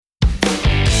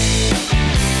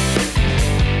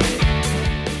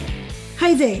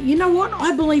Hey there, you know what?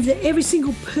 I believe that every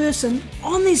single person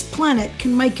on this planet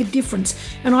can make a difference.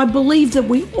 And I believe that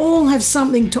we all have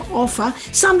something to offer,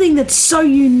 something that's so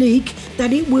unique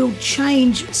that it will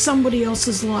change somebody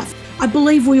else's life. I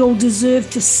believe we all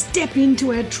deserve to step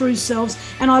into our true selves.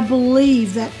 And I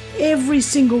believe that every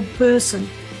single person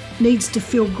needs to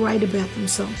feel great about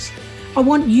themselves. I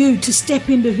want you to step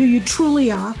into who you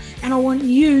truly are, and I want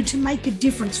you to make a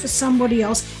difference for somebody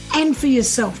else and for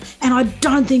yourself. And I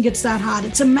don't think it's that hard.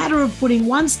 It's a matter of putting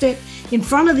one step in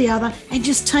front of the other and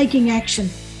just taking action.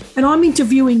 And I'm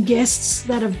interviewing guests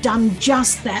that have done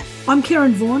just that. I'm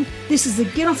Karen Vaughan. This is the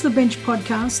Get Off the Bench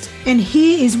podcast, and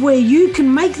here is where you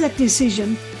can make that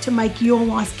decision to make your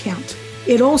life count.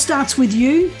 It all starts with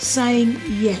you saying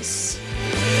yes.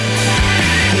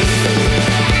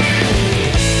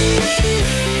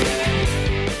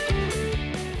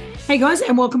 Hey guys,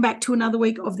 and welcome back to another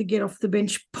week of the Get Off the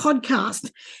Bench podcast.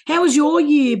 How has your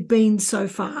year been so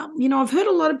far? You know, I've heard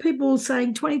a lot of people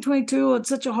saying 2022, it's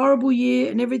such a horrible year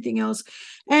and everything else.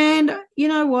 And you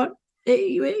know what?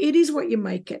 It is what you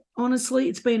make it. Honestly,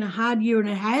 it's been a hard year, and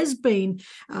it has been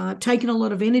taken a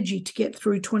lot of energy to get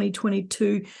through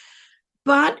 2022.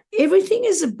 But everything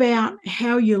is about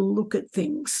how you look at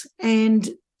things. And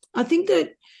I think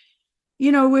that,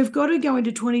 you know, we've got to go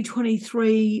into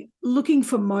 2023 looking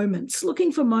for moments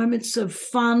of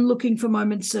fun, looking for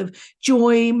moments of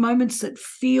joy, moments that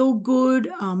feel good,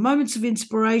 moments of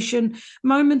inspiration,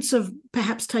 moments of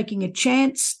perhaps taking a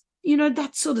chance, you know,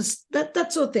 that sort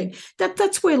of thing.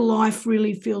 That's where life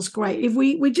really feels great. If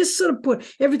we just sort of put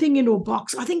everything into a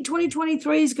box, I think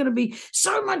 2023 is going to be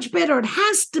so much better. It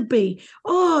has to be.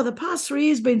 Oh, the past 3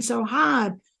 years have been so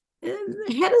hard.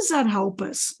 How does that help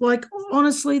us? Like,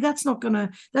 honestly, that's not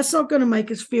gonna make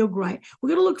us feel great. We're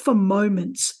gonna look for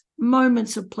moments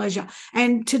of pleasure.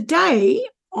 And today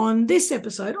on this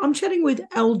episode, I'm chatting with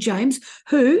Elle James,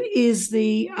 who is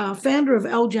the founder of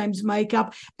Elle James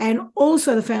Makeup and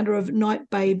also the founder of Night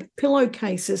Babe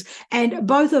Pillowcases. And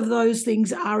both of those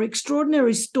things are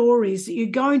extraordinary stories that you're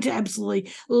going to absolutely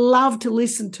love to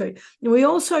listen to. And we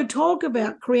also talk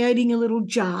about creating a little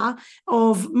jar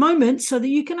of moments so that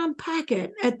you can unpack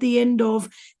it at the end of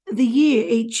the year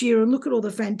each year and look at all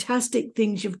the fantastic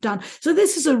things you've done. So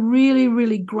this is a really,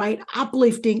 really great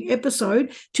uplifting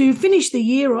episode to finish the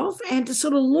year off and to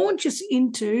sort of launch us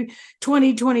into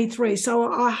 2023.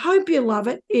 So I hope you love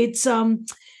it. It's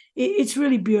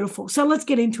really beautiful. So let's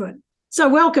get into it. So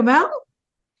welcome, Elle.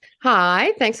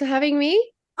 Hi, thanks for having me.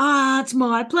 It's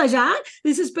my pleasure.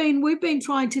 We've been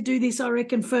trying to do this, I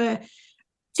reckon, for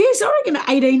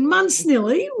 18 months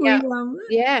nearly.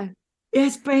 Yeah.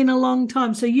 It's been a long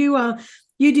time. So you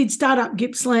did Startup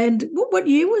Gippsland. What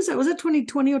year was that? Was it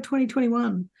 2020 or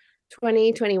 2021?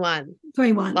 2021.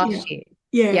 21. Last year.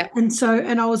 Yeah. Yep.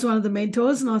 And I was one of the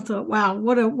mentors, and I thought, wow,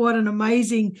 what an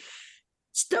amazing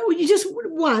you just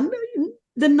won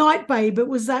the Night Babe.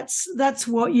 That's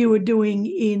what you were doing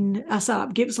in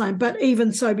Startup Gippsland. But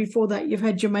even so, before that, you've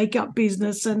had your makeup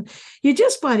business, and you're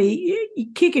just you're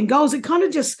kicking goals. It kind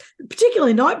of just,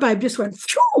 particularly Night Babe, just went,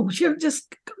 she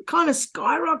just kind of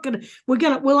skyrocketed.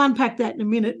 We'll unpack that in a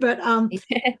minute. But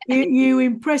you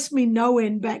impressed me no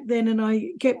end back then, and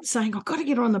I kept saying, I've got to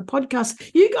get her on the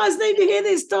podcast. You guys need to hear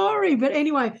this story. But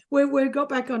anyway, we got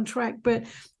back on track. But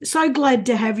so glad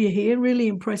to have you here. Really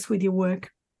impressed with your work.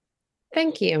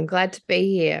 Thank you. I'm glad to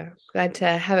be here. Glad to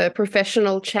have a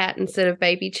professional chat instead of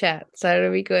baby chat. So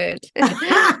it'll be good.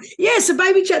 Yes, a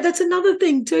baby chat. That's another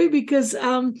thing too, because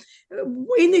in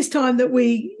this time that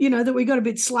we got a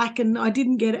bit slack and I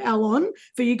didn't get Elle on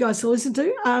for you guys to listen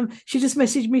to, she just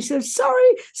messaged me, said,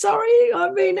 sorry,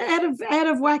 I've been out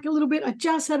of whack a little bit. I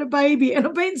just had a baby and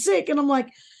I've been sick. And I'm like,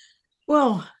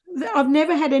 well, I've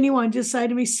never had anyone just say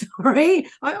to me, sorry,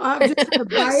 I've just had a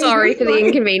baby. Sorry for the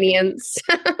inconvenience.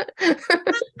 I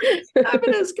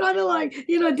mean, it's kind of like,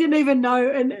 didn't even know,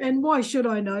 and why should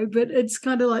I know? But it's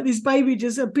kind of like this baby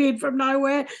just appeared from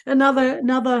nowhere.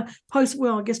 Another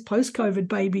post-COVID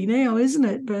baby now, isn't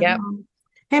it? But yep.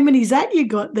 How many's that you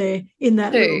got there in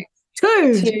that? Two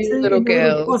little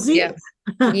girls. Yep.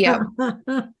 Yep.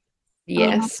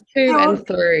 Yes, 2 and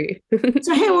 3.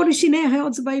 So how old is she now? How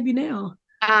old's the baby now?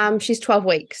 She's 12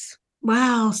 weeks.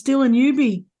 Wow, still a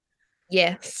newbie.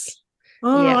 Yes.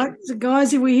 All right. So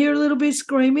guys, if we hear a little bit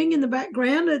screaming in the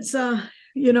background, it's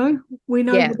we know what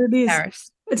it is.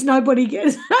 Paris. It's nobody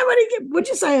gets would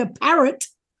you say a parrot?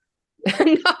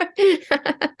 No.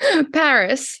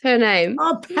 Paris, her name.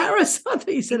 Oh, Paris. I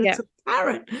thought you said it's a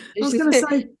parrot. I was going to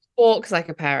say walks like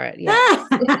a parrot. Yeah.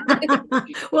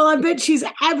 Well, I bet she's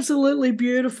absolutely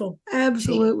beautiful.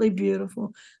 Absolutely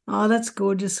beautiful. Oh, that's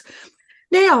gorgeous.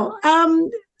 Now,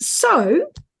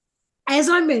 so as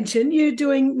I mentioned, you're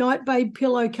doing Night Babe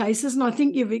pillowcases, and I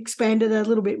think you've expanded a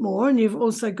little bit more, and you've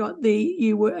also got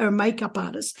you were a makeup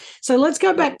artist. So let's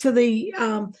go back to the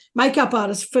makeup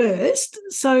artist first.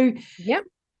 So, Yep.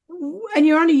 and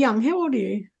you're only young. How old are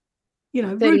you? You know,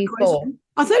 rude 34. question.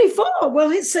 Oh, 34.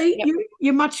 Well, see, Yep.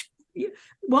 you're much.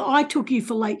 Well, I took you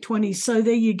for late 20s, so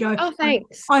there you go. Oh,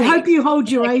 thanks. I hope you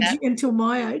hold your like age until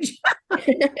my age.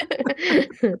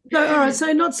 that. So, all right,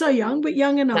 so not so young, but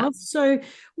young enough. No. So,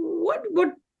 what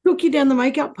took you down the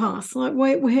makeup path? Like,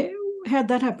 how'd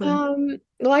that happen?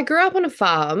 Well, I grew up on a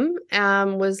farm,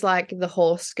 was like the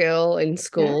horse girl in Yeah.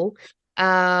 school.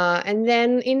 And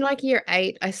then in like year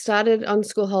 8, I started on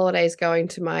school holidays going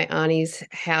to my auntie's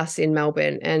house in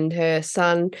Melbourne, and her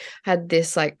son had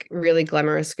this like really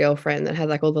glamorous girlfriend that had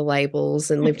like all the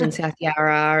labels and lived in South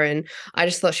Yarra, and I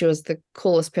just thought she was the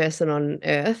coolest person on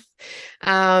earth.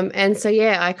 And so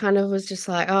yeah, I kind of was just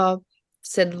like, oh,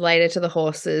 said later to the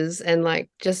horses, and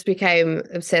like just became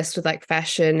obsessed with like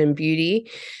fashion and beauty.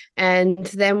 And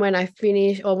then when I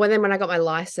finished, or when I got my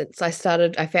license, I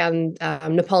found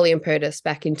Napoleon Purtis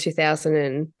back in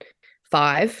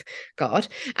 2005. God,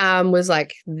 was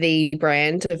like the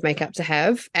brand of makeup to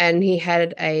have. And he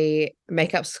had a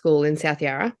makeup school in South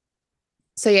Yarra.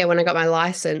 So yeah, when I got my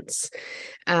license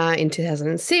in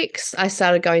 2006, I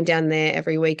started going down there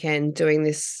every weekend doing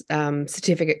this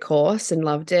certificate course and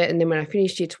loved it. And then when I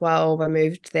finished year 12, I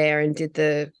moved there and did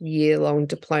the year-long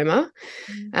diploma.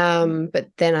 But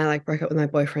then I like broke up with my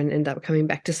boyfriend, ended up coming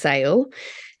back to Sale,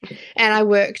 and I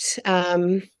worked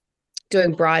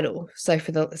doing bridal. So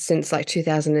since like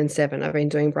 2007, I've been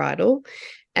doing bridal.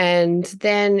 And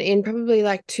then in probably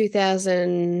like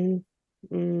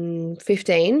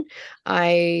 2015,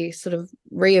 I sort of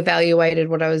reevaluated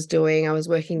what I was doing. I was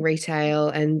working retail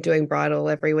and doing bridal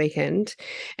every weekend.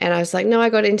 And I was like, no, I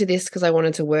got into this because I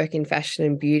wanted to work in fashion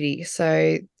and beauty.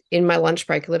 So in my lunch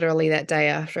break, literally that day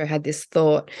after I had this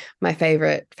thought, my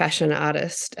favorite fashion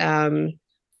artist came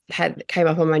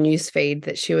up on my news feed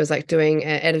that she was like doing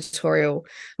an editorial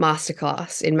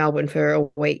masterclass in Melbourne for a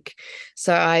week.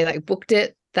 So I like booked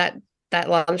it that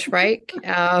lunch break,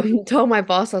 told my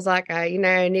boss, I was like,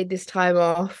 I need this time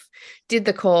off, did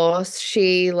the course.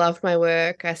 She loved my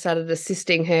work. I started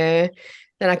assisting her.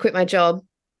 Then I quit my job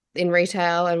in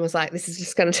retail and was like, this is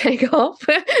just going to take off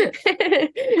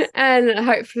and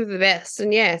hope for the best.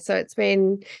 And yeah, so it's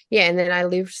been, and then I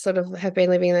have been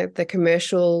living the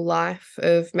commercial life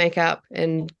of makeup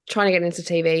and trying to get into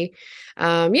TV.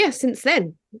 Since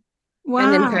then.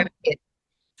 Wow. And then COVID hit.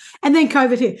 And then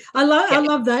COVID hit. I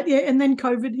love that. Yeah. And then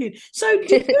COVID hit. So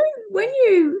did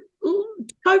you,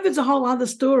 COVID's a whole other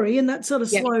story, and that sort of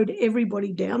slowed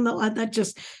everybody down. That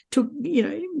just took,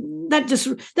 that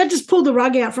just pulled the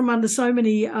rug out from under so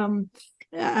many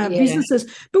businesses.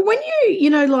 But when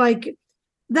like,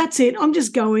 that's it, I'm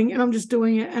just going and I'm just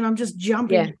doing it and I'm just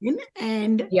jumping in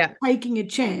and taking a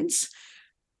chance.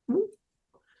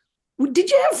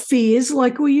 Did you have fears?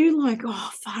 Like, were you like,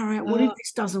 oh, far out, what if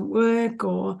this doesn't work?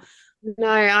 Or no,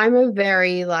 I'm a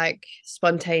very like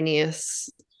spontaneous,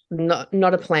 not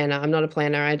a planner. I'm not a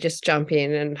planner. I just jump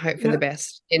in and hope for the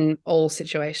best in all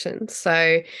situations.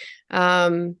 So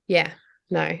no,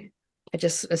 I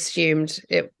just assumed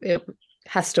it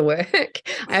has to work.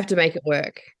 I have to make it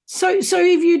work. So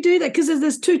if you do that, because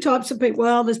there's two types of people.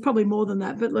 Well, there's probably more than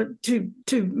that, but like two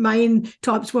main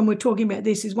types when we're talking about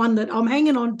this is one that I'm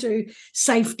hanging on to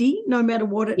safety no matter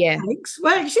what it takes.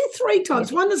 Well, actually 3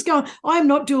 types. One that's going, I'm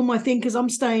not doing my thing because I'm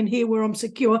staying here where I'm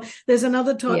secure. There's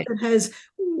another type that has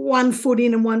 1 foot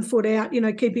in and 1 foot out,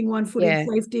 keeping 1 foot in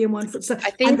safety and 1 foot. So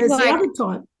I think and there's the other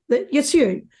type that, yes,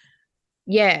 you.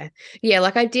 Yeah.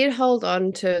 Like I did hold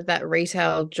on to that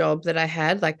retail job that I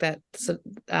had, like that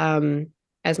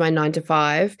as my 9 to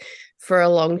 5 for a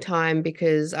long time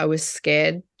because I was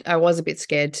scared. I was a bit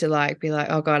scared to like be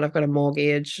like, oh God, I've got a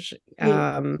mortgage.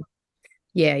 I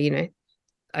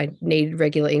need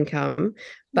regular income.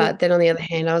 But then on the other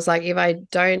hand, I was like, if I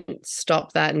don't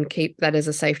stop that and keep that as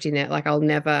a safety net, like I'll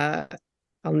never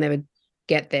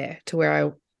get there to where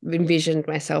I envisioned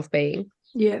myself being.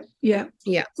 Yeah.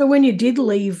 So when you did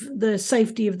leave the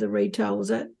safety of the retail,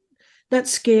 was that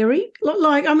scary?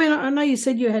 Like, I mean, I know you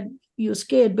said you were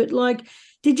scared, but like,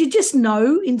 did you just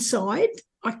know inside?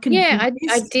 I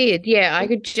did. Yeah, I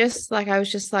could just like, I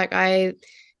was just like,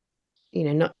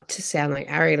 not to sound like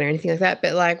arrogant or anything like that,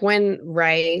 but like when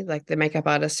Ray, like the makeup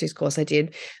artist whose course I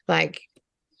did, like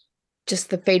just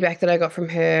the feedback that I got from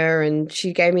her, and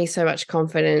she gave me so much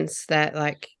confidence that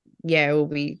like yeah, it will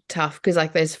be tough because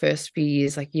like those first few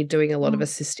years, like you're doing a lot of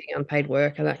assisting unpaid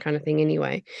work and that kind of thing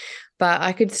anyway. But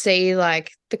I could see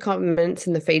like the comments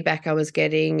and the feedback I was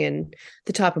getting and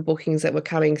the type of bookings that were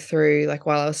coming through, like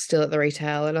while I was still at the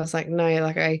retail. And I was like, no,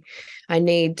 like I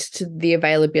need the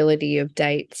availability of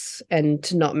dates and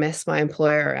to not mess my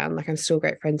employer around. Like I'm still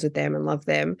great friends with them and love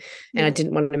them. And I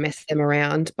didn't want to mess them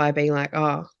around by being like,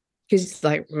 oh, because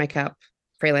like makeup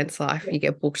freelance life, you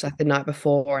get booked like the night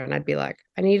before, and I'd be like,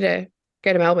 I need to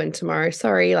go to Melbourne tomorrow.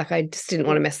 Sorry. Like I just didn't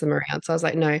want to mess them around. So I was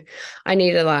like, no, I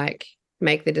need to like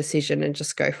make the decision and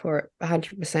just go for it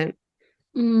 100%.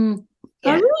 I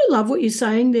really love what you're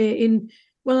saying there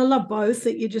well, I love both,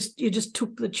 that you just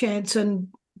took the chance and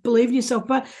believe in yourself,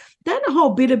 but that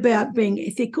whole bit about being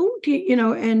ethical,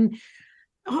 and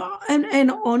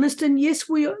honest. And yes,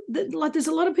 there's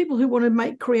a lot of people who want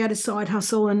to create a side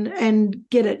hustle and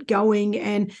get it going,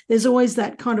 and there's always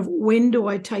that kind of, when do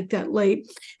I take that leap?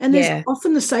 And there's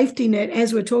often the safety net,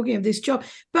 as we're talking of this job,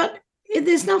 but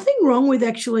there's nothing wrong with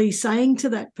actually saying to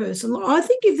that person, I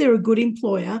think if they're a good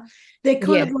employer, they're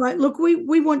kind of like, look,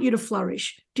 we want you to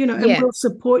flourish, and we'll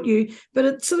support you. But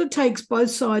it sort of takes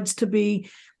both sides to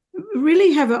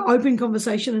really have an open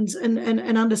conversation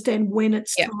and understand when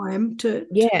it's time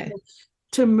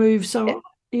to move. So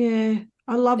I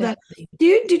love that.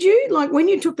 Did you like, when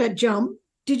you took that jump,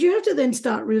 did you have to then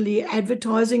start really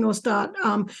advertising or start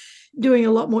doing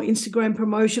a lot more Instagram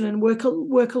promotion and work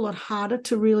a lot harder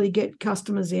to really get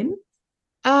customers in?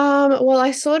 Well,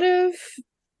 I sort of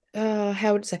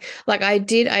how would I say, like I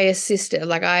assisted,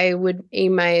 like I would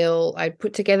email, I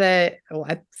put together,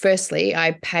 firstly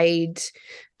I paid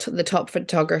the top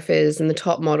photographers and the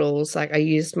top models. Like I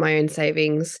used my own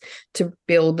savings to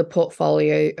build the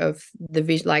portfolio of the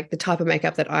type of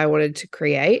makeup that I wanted to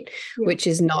create, which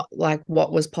is not like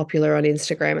what was popular on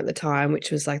Instagram at the time,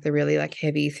 which was like the really like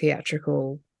heavy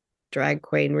theatrical drag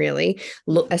queen really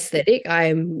look aesthetic.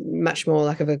 I'm much more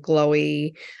like of a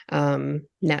glowy,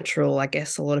 natural, I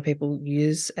guess a lot of people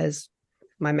use as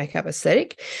my makeup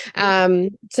aesthetic.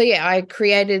 So yeah, I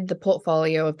created the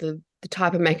portfolio of the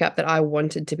type of makeup that I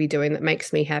wanted to be doing that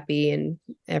makes me happy and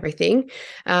everything.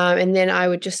 And then I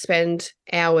would just spend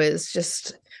hours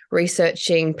just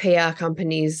researching PR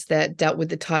companies that dealt with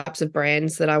the types of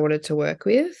brands that I wanted to work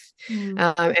with,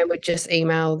 and would just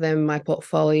email them my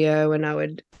portfolio, and I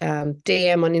would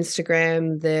DM on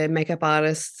Instagram the makeup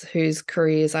artists whose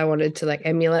careers I wanted to like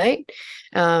emulate,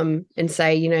 and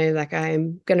say, like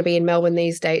I'm going to be in Melbourne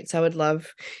these dates. I would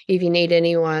love if you need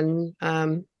anyone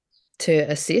to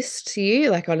assist you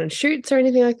like on shoots or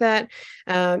anything like that.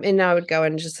 And I would go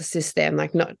and just assist them,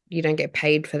 like you don't get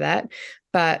paid for that,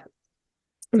 but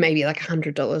maybe like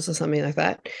 $100 or something like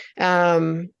that.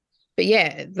 But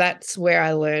yeah, that's where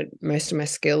I learned most of my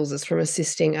skills, is from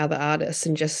assisting other artists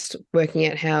and just working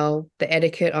out how the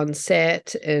etiquette on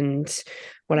set and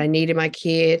what I need in my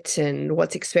kit and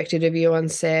what's expected of you on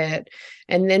set.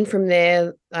 And then from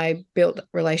there, I built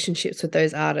relationships with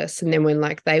those artists. And then when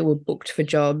like they were booked for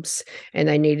jobs and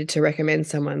they needed to recommend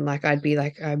someone, like I'd be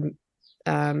like,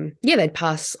 they'd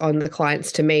pass on the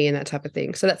clients to me and that type of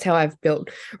thing. So that's how I've built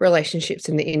relationships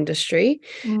in the industry.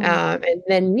 And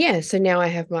then, so now I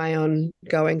have my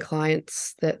ongoing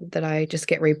clients that I just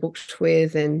get rebooked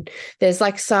with. And there's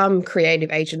like some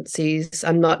creative agencies.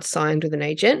 I'm not signed with an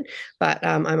agent, but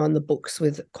I'm on the books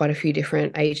with quite a few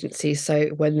different agencies. So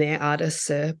when their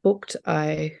artists are booked,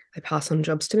 they pass on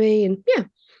jobs to me. And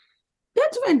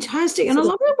that's fantastic. And I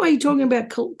love the way you're talking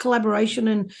about collaboration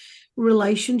and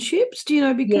relationships,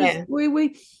 because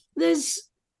we there's,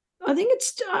 I think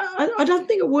I don't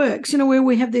think it works, where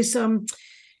we have this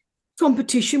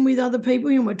competition with other people,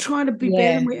 and we're trying to be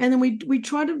better, and then we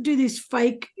try to do this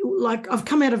fake, like I've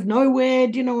come out of nowhere,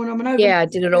 and I'm an over. I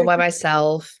did it all by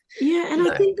myself. And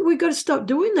I think we've got to stop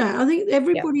doing that. I think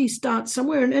everybody starts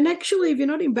somewhere, and actually if you're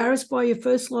not embarrassed by your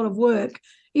first lot of work,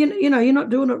 you're not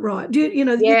doing it right.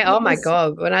 Oh my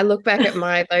God. When I look back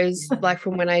at those, like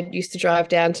from when I used to drive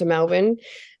down to Melbourne,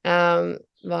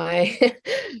 my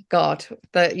God,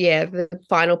 the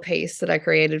final piece that I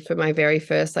created for my very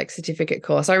first like certificate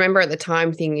course. I remember at the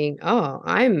time thinking, oh,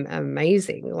 I'm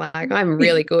amazing. Like I'm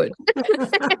really good.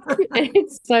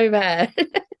 It's so bad.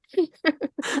 But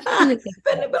I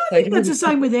think that's the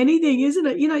same with anything, isn't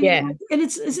it? And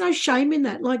it's no shame in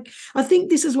that. Like I think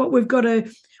this is what we've got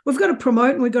to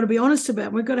promote, and we've got to be honest about,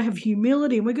 and we've got to have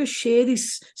humility, and we've got to share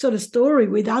this sort of story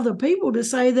with other people to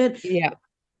say that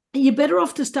you're better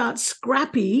off to start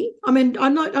scrappy. I mean, I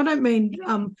don't mean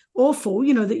awful,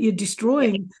 you know, that you're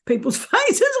destroying people's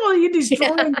faces or you're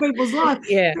destroying people's lives.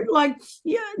 Yeah. But like,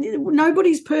 yeah,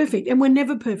 nobody's perfect and we're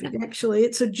never perfect. Actually,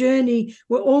 it's a journey.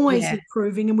 We're always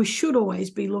improving and we should always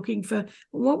be looking for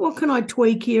what can I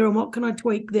tweak here and what can I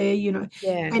tweak there, you know.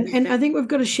 Yeah. And I think we've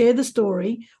got to share the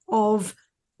story of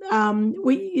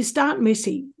you start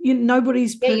messy.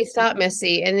 Nobody's perfect. You start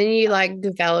messy and then you like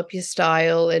develop your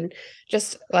style and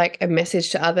just like a message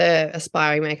to other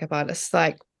aspiring makeup artists,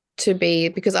 like to be,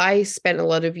 because I spent a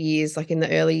lot of years, like in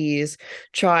the early years,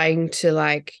 trying to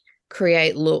like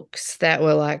create looks that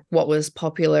were like what was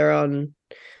popular on,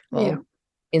 well,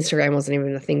 Instagram wasn't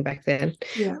even a thing back then.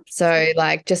 Yeah. So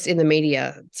like just in the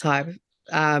media type,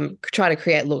 try to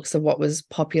create looks of what was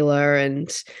popular and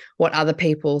what other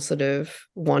people sort of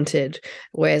wanted,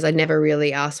 whereas I never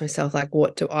really asked myself like,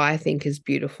 what do I think is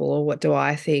beautiful, or what do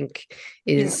I think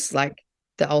is like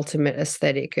the ultimate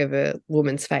aesthetic of a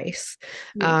woman's face.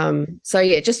 So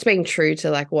yeah, just being true to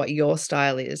like what your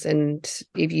style is, and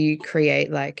if you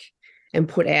create like and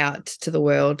put out to the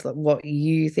world like what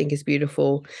you think is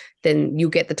beautiful, then you'll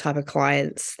get the type of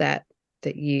clients that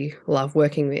you love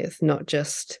working with, not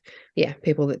just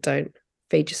people that don't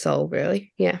feed your soul,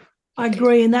 really. I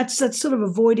agree, and that's sort of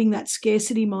avoiding that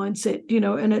scarcity mindset, you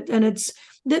know, and it's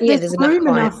there's room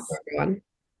enough for everyone.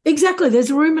 Exactly,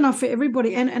 there's room enough for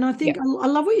everybody, and I think I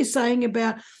love what you're saying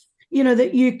about, you know,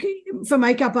 that you, for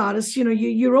makeup artists, you know,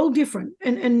 you're all different,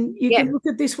 and you can look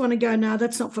at this one and go, no,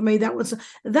 that's not for me. That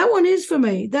one is for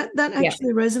me. That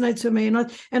actually resonates for me, and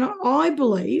I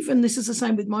believe, and this is the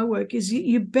same with my work, is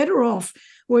you're better off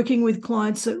working with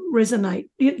clients that resonate,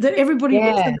 that everybody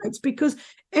resonates, because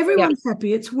everyone's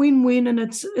happy. It's win-win, and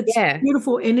it's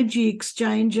beautiful energy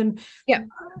exchange, and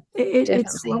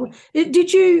it's lovely.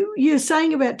 You're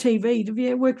saying about TV? Have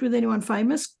you worked with anyone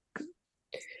famous?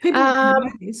 People know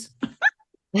this.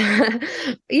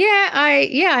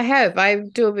 I have. I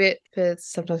do a bit for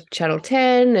sometimes Channel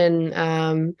 10,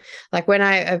 and like when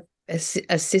I've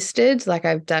assisted, like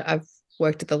I've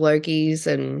worked at the Logies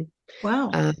and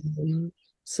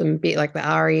some bit like the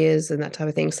Arias and that type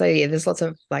of thing. So yeah, there's lots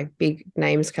of like big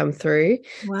names come through.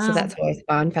 So that's always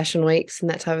fun, fashion weeks and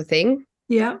that type of thing.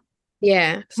 So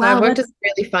I've worked at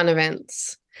really fun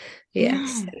events.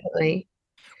 Definitely.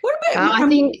 What about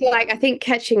I think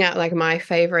catching up, like my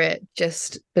favorite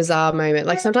just bizarre moment,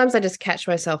 like sometimes I just catch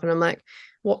myself and I'm like,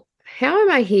 what, how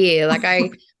am I here? Like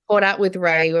I caught up with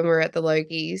Ray when we were at the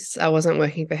Logies. I wasn't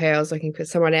working for her, I was working for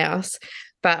someone else,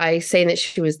 but I seen that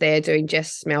she was there doing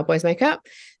Jess Mauboy's makeup.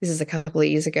 This is a couple of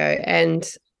years ago, and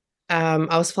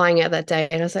I was flying out that day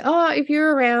and I was like, oh, if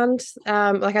you're around,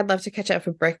 like I'd love to catch up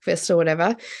for breakfast or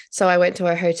whatever. So I went to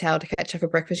her hotel to catch up for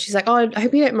breakfast. She's like, oh, I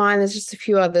hope you don't mind. There's just a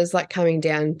few others like coming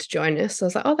down to join us. So I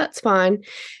was like, oh, that's fine.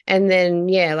 And then,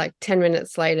 like 10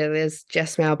 minutes later, there's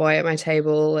Jess Mauboy at my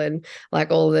table and like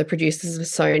all the producers of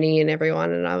Sony and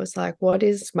everyone. And I was like, what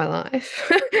is my life?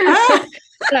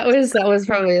 That was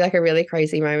probably like a really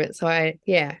crazy moment. So I,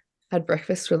 had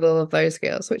breakfast with all of those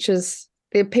girls, which is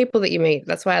the people that you meet.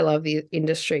 That's why I love the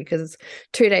industry, because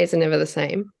 2 days are never the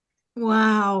same.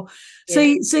 Wow.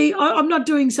 See, I'm not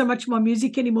doing so much my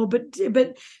music anymore, but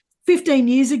 15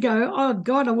 years ago, oh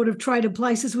God, I would have traded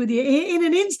places with you in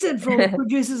an instant for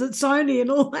producers at Sony and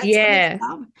all that sort of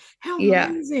stuff. How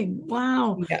amazing.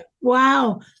 Wow. Yeah.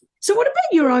 Wow. So what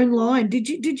about your own line? Did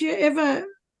you ever,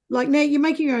 like, now you're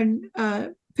making your own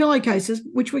pillowcases,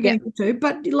 which we're going to get to,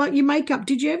 but like your makeup,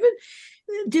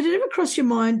 did it ever cross your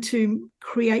mind to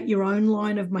create your own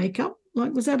line of makeup?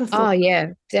 Like, was that a thought? Oh,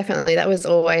 yeah, definitely. That was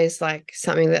always like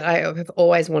something that I have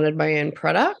always wanted my own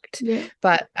product. Yeah.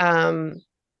 But I'm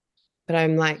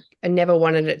like, I never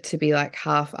wanted it to be like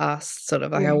half-assed, sort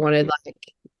of like I wanted like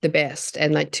the best,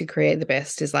 and like to create the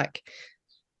best is like,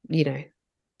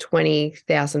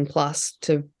 20,000 plus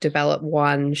to develop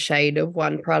one shade of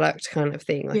one product kind of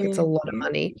thing. Like it's a lot of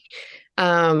money.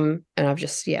 And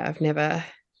I've never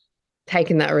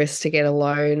taken that risk to get a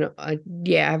loan.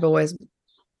 I've always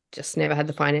just never had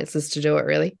the finances to do it,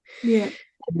 really. Yeah.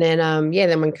 And then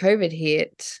then when COVID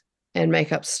hit and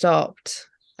makeup stopped,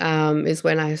 is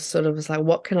when I sort of was like,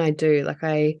 what can I do? Like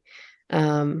I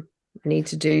need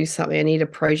to do something. I need a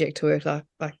project to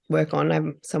work on.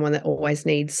 I'm someone that always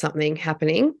needs something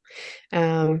happening.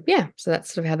 So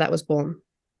that's sort of how that was born.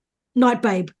 Night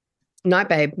Babe. Night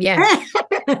Babe, yeah.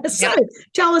 So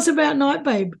tell us about Night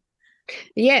Babe.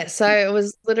 Yeah, so it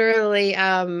was literally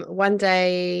one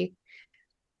day,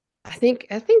 I think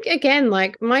again,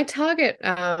 like my target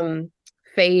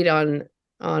feed on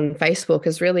on Facebook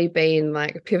has really been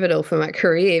like pivotal for my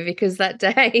career, because that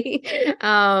day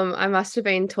I must have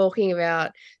been talking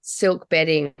about silk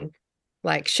bedding,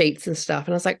 like sheets and stuff.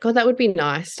 And I was like, God, that would be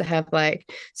nice to have like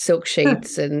silk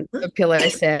sheets and a pillow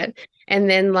set. And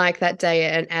then like that day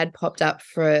an ad popped up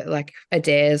for like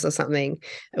Adairs or something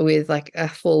with like a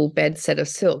full bed set of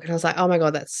silk. And I was like, oh my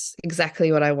God, that's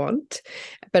exactly what I want.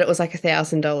 But it was like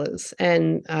 $1,000.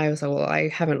 And I was like, well, I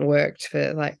haven't worked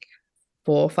for like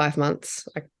 4 or 5 months.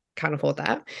 I can't afford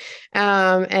that.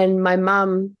 And my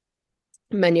mum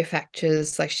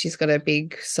manufactures, like she's got a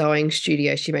big sewing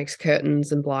studio. She makes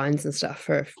curtains and blinds and stuff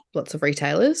for lots of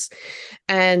retailers.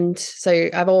 And so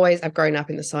I've grown up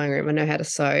in the sewing room. I know how to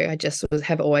sew. I just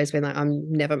have always been like,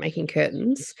 I'm never making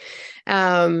curtains.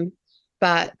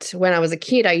 But when I was a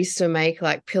kid, I used to make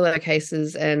like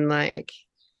pillowcases, and like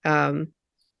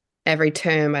every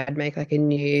term I'd make like a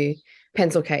new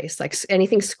pencil case, like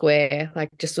anything square, like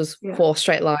just was 4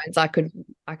 straight lines I could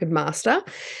master.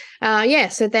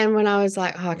 So then when I was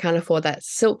like, oh, I can't afford that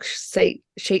silk sheet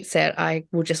set, I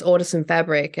will just order some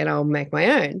fabric and I'll make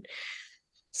my own.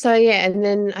 So and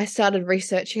then I started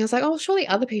researching. I was like, oh, surely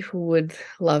other people would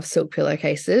love silk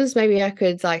pillowcases. Maybe I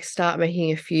could like start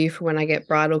making a few for when I get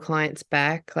bridal clients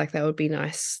back. Like that would be a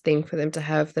nice thing for them to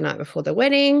have the night before the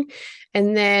wedding.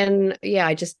 And then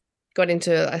I just got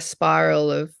into a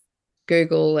spiral of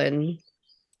Google and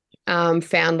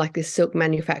found like this silk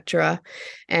manufacturer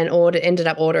and ended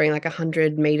up ordering like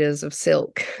 100 meters of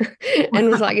silk and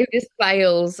was like, if this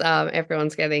fails,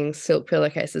 everyone's getting silk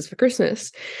pillowcases for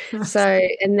Christmas. So,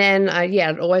 and then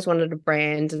I'd always wanted a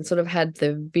brand, and sort of had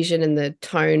the vision and the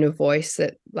tone of voice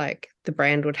that like the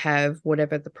brand would have,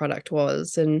 whatever the product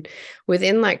was. And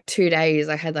within like 2 days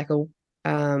I had like all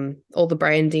the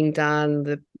branding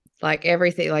done, like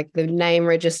everything, like the name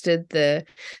registered, the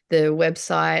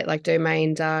website, like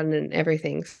domain done and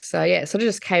everything. So it sort of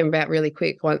just came about really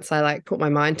quick once I like put my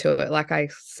mind to it. Like I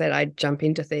said, I'd jump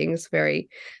into things very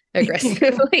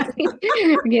aggressively.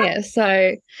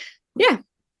 So that's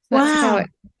how it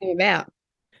came about.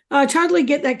 I totally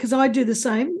get that, because I do the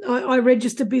same. I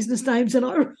register business names and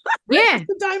I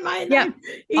register domain name.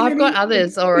 I've got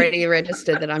others already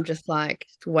registered that I'm just like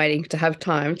waiting to have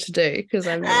time to do, because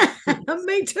I'm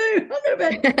me too. I've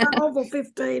got about 12 or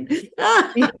 15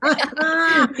 that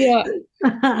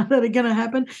are going to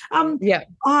happen.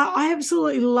 I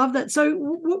absolutely love that. So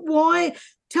why?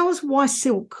 Tell us why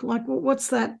silk? Like, what's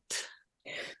that?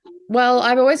 Well,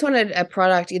 I've always wanted a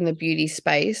product in the beauty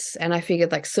space, and I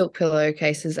figured like silk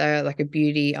pillowcases are like a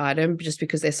beauty item just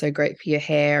because they're so great for your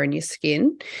hair and your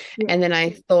skin. And then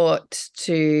I thought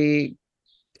to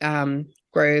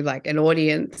grow like an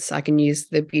audience, I can use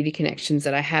the beauty connections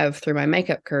that I have through my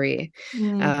makeup career,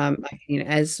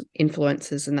 as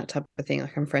influencers and that type of thing.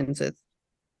 Like I'm friends with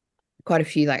quite a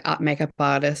few like makeup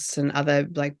artists and other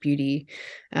like beauty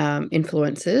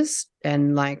influencers.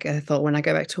 And like I thought, when I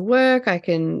go back to work, I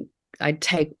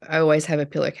always have a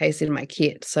pillowcase in my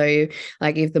kit. So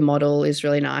like if the model is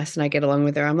really nice and I get along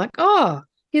with her, I'm like, oh,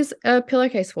 here's a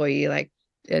pillowcase for you. Like,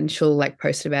 and she'll like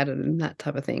post about it and that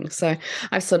type of thing. So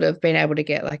I've sort of been able to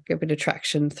get like a bit of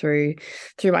traction through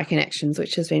my connections,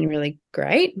 which has been really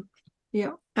great.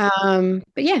 So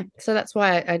that's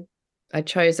why I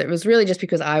chose it. It was really just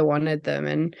because I wanted them,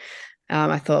 and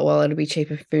I thought, well, it'll be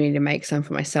cheaper for me to make some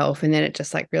for myself. And then it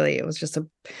just like really, it was just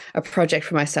a project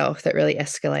for myself that really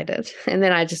escalated. And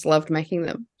then I just loved making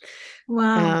them.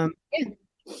 Wow.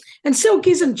 And silk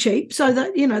isn't cheap. So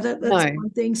that's one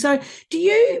thing. So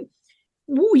you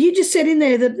just said in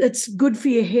there that it's good for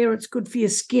your hair, it's good for your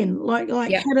skin. Like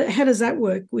how does that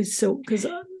work with silk? Because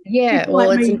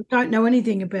don't know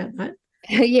anything about that.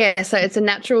 So it's a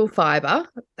natural fiber,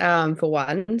 for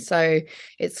one. So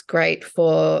it's great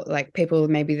for like people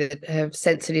maybe that have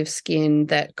sensitive skin,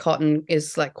 that cotton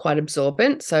is like quite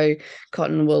absorbent. So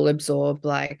cotton will absorb,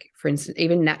 like, for instance,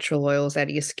 even natural oils out of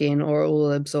your skin, or it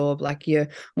will absorb like your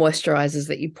moisturizers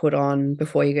that you put on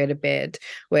before you go to bed,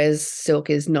 whereas silk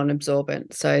is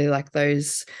non-absorbent. So like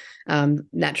those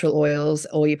natural oils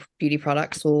or your beauty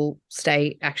products will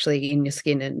stay actually in your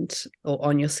skin or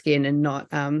on your skin, and not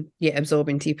absorb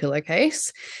into your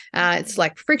pillowcase. It's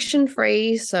like friction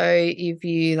free, so if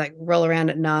you like roll around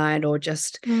at night or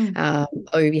just or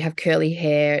if you have curly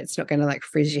hair, it's not going to like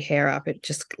frizz your hair up. It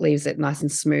just leaves it nice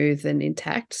and smooth and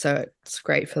intact. So it's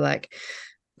great for like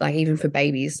even for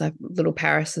babies. Like little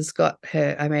Paris has got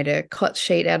I made a cot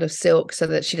sheet out of silk so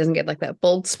that she doesn't get like that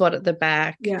bald spot at the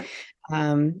back.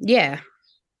 They're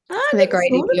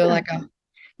great if you're like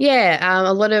Yeah,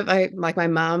 a lot of like my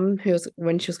mum, who was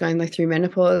when she was going like through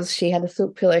menopause, she had a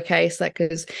silk pillowcase like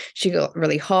because she got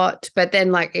really hot. But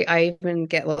then like I even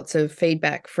get lots of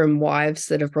feedback from wives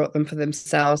that have brought them for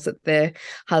themselves that their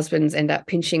husbands end up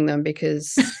pinching them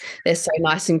because they're so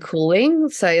nice and cooling.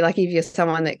 So like if you're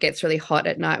someone that gets really hot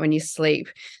at night when you sleep,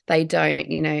 they don't,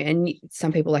 and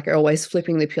some people like are always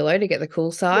flipping the pillow to get the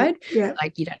cool side. Yeah.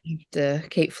 Like you don't have to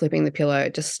keep flipping the pillow;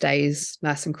 it just stays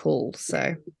nice and cool.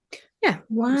 So. Yeah.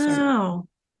 Wow.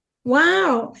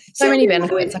 Wow. So So many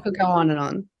benefits. I could go on and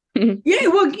on. yeah,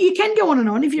 well, you can go on and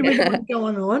on if you really want to go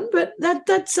on and on, but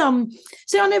that's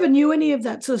see, I never knew any of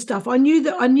that sort of stuff. I knew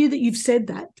that you've said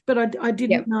that, but I didn't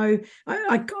Yep. know.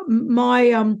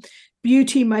 My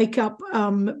beauty makeup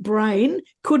brain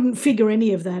couldn't figure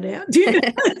any of that out. Do you know?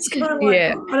 It's kind of like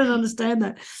Yeah. I don't understand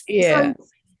that. Yeah. So,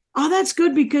 oh, that's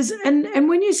good because and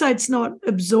when you say it's not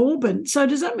absorbent, so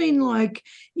does that mean like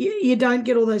you don't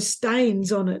get all those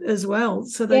stains on it as well?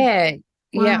 So they Yeah.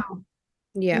 Yeah. wow.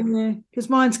 Yeah. Yeah, because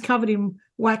mine's covered in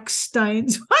wax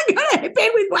stains. I got a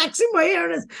bed with wax in my hair,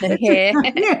 and The hair.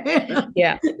 yeah,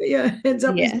 Yeah. yeah, ends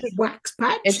up this Yes. big wax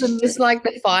patch. It's And just like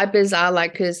the fibers are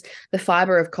like, because the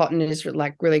fiber of cotton is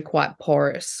like really quite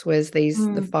porous, whereas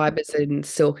the fibers in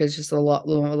silk is just a lot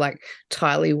more like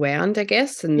tightly wound, I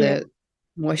guess, and yeah, the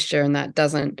moisture and that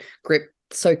doesn't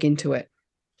soak into it.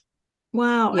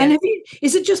 wow. Yeah. And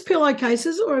is it just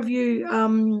pillowcases, or have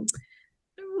you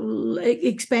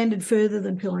expanded further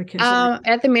than pillowcases?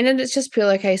 At the minute, it's just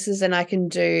pillowcases, and I can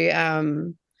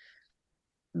do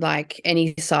like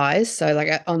any size. So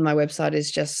like on my website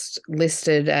is just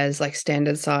listed as like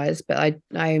standard size, but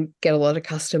I get a lot of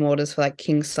custom orders for like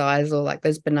king size or like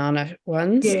those banana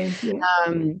ones. Yeah,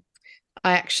 yeah,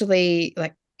 I actually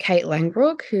like Kate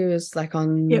Langbrook, who's like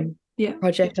on yep, yeah,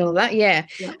 project and all that. Yeah.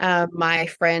 yeah. My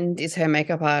friend is her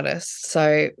makeup artist.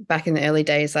 So back in the early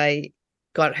days, I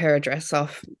got her address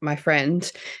off my friend,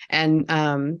 and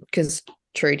because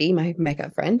Trudy, my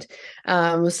makeup friend,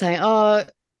 was saying, "Oh,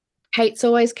 Kate's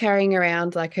always carrying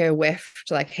around like her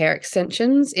weft, like hair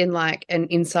extensions in like an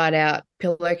inside out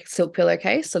silk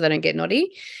pillowcase so they don't get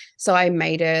knotty." So I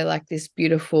made her like this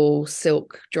beautiful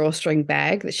silk drawstring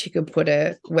bag that she could put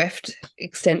her weft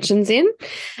extensions in.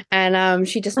 And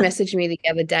she just messaged me the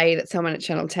other day that someone at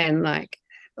Channel 10 like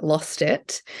lost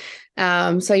it.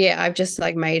 So yeah, I've just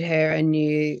like made her a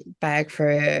new bag for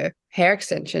her hair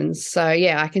extensions. So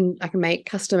yeah, I can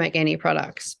custom make any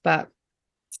products, but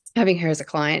having her as a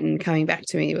client and coming back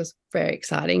to me was very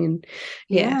exciting. And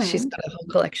yeah, she's got a whole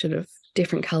collection of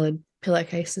different colored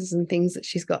pillowcases and things that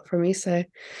she's got from me. So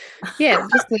yeah,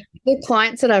 just the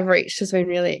clients that I've reached has been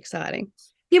really exciting.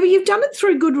 Yeah, but you've done it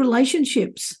through good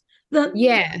relationships.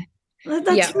 Yeah.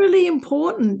 That's really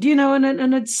important,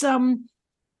 and it's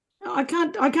I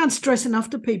can't stress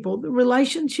enough to people that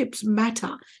relationships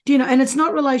matter. And it's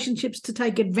not relationships to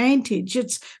take advantage.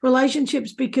 It's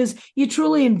relationships because you're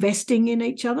truly investing in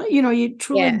each other. You're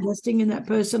truly investing in that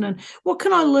person. And what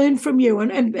can I learn from you?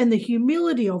 And the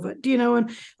humility of it,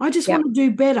 and I just want to do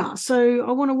better. So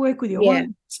I want to work with you. I want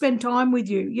to spend time with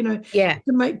you, to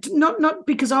make not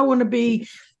because I want to be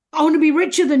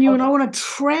richer than you and I want to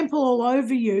trample all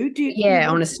over you.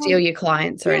 I want to steal your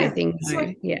clients or anything. No.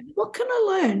 Like, what can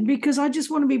I learn? Because I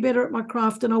just want to be better at my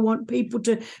craft and I want people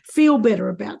to feel better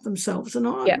about themselves. And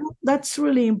that's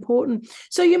really important.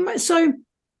 So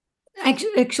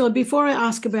actually, before I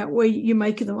ask about where you're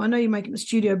making them, I know you're making the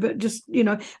studio, but just,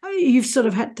 you've sort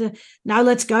of had to, no,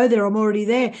 let's go there. I'm already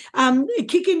there.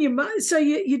 Kick in your mum. So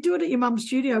you do it at your mum's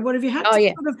studio. What have you had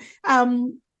to sort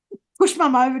of push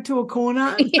mum over to a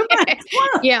corner?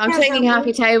 I'm taking half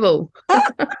your table.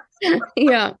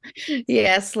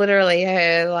 Yes, literally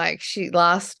her, like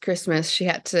last Christmas she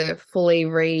had to fully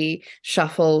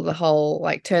reshuffle the whole,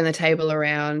 like turn the table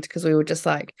around because we were just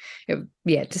like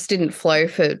it just didn't flow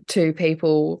for two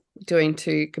people doing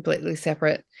two completely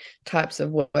separate types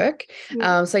of work.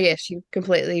 She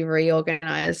completely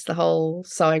reorganized the whole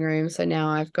sewing room, so now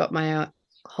I've got my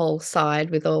whole side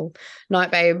with all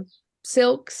Night Babe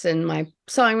silks and my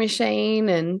sewing machine,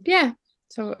 and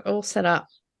so all set up.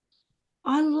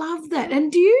 I love that.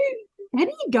 And how do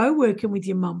you go working with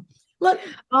your mum? Like,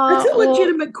 that's a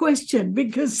legitimate question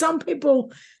because some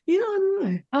people, I don't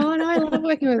know. Oh no, I love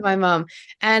working with my mum.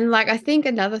 And like, I think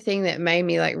another thing that made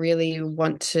me like really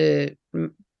want to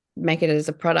make it as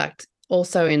a product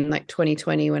also in like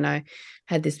 2020 when I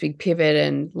had this big pivot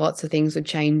and lots of things were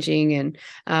changing. And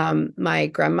my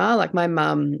grandma, like my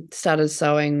mum started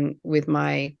sewing with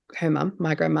my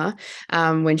grandma,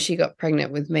 when she got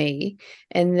pregnant with me.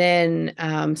 And then,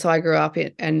 so I grew up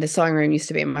and the sewing room used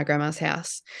to be in my grandma's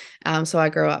house. So I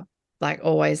grew up like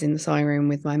always in the sewing room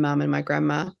with my mum and my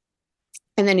grandma.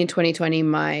 And then in 2020,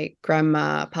 my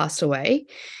grandma passed away.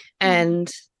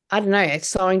 And I don't know,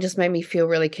 sewing just made me feel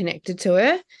really connected to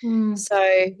her. Mm.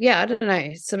 So yeah, I don't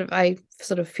know. I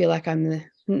sort of feel like I'm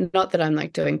not that I'm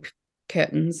like doing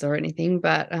curtains or anything,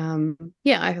 but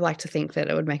yeah, I like to think that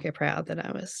it would make her proud that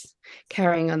I was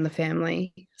carrying on the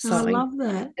family I sewing love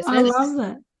that. I business. love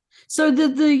that. So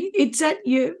it's at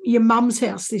your mum's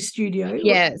house, this studio.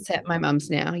 Yeah, it's at my mum's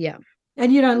now. Yeah.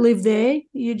 And you don't live there.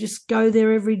 You just go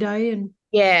there every day and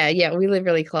Yeah, we live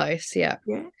really close. Yeah.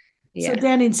 yeah. So Yeah.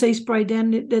 down in Seaspray,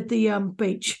 down at the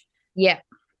beach. Yeah.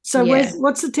 So Yeah.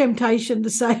 what's the temptation to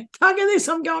say, "Bugger this,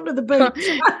 I'm going to the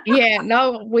beach"? Yeah,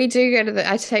 no, we do go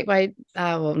to I take my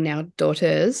well, now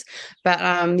daughters, but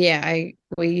yeah,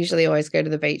 we usually always go to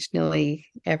the beach nearly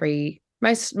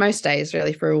most days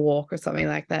really for a walk or something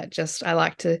like that. Just I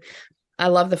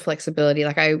love the flexibility.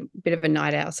 Like I'm a bit of a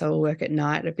night out, so I'll work at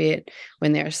night a bit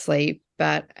when they're asleep,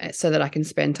 but so that I can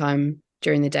spend time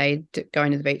during the day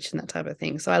going to the beach and that type of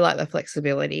thing. So I like the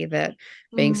flexibility that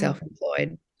being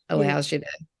self-employed allows you to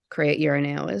create your own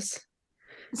hours.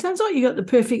 It sounds like you got the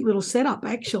perfect little setup,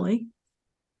 actually.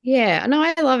 Yeah, no,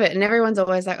 I love it. And everyone's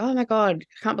always like, oh my God,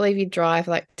 I can't believe you drive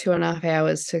like 2.5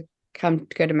 hours to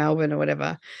go to Melbourne or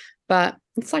whatever. But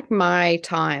it's like my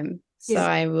time. So Yeah.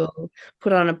 I will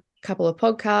put on a couple of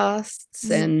podcasts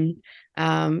and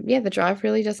yeah, the drive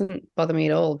really doesn't bother me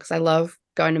at all because I love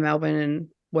going to Melbourne and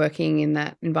working in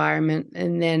that environment.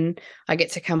 And then I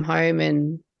get to come home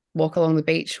and walk along the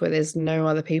beach where there's no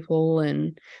other people.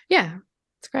 And yeah,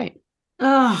 it's great.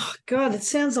 Oh, God, it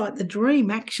sounds like the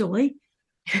dream, actually.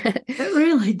 It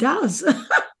really does.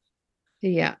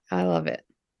 Yeah, I love it.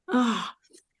 Oh,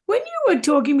 when you were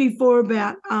talking before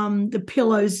about the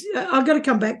pillows, I've got to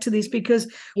come back to this because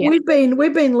we've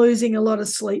been losing a lot of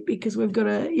sleep because we've got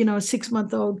a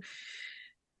 6-month-old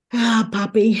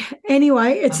puppy.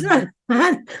 Anyway, it's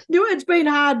it's been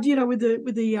hard, with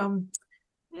the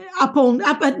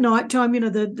up at night time,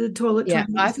 the toilet. Yeah,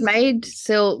 time. I've made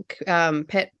silk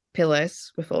pet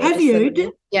pillows before. Have you?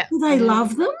 Do they Mm-hmm.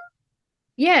 love them?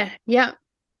 Yeah.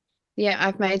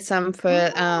 I've made some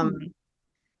for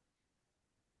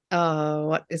oh,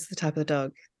 what is the type of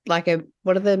dog? What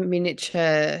are the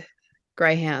miniature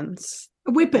greyhounds?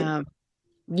 A whippet.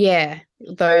 Yeah,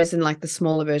 those in like the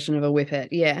smaller version of a whippet.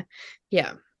 Yeah.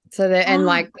 So they're and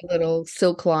like the little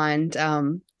silk lined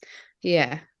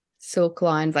silk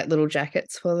lined like little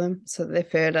jackets for them so that their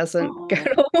fur doesn't go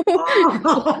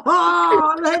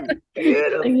Oh, that's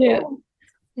beautiful.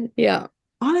 Yeah.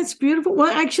 Oh, that's beautiful.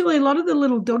 Well, actually, a lot of the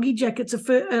little doggy jackets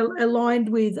are lined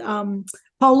with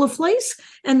polar fleece,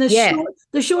 and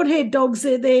the short-haired dogs,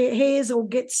 their hairs all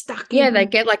get stuck. Yeah, they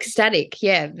get like static.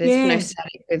 Yeah, there's no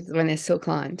static when they're silk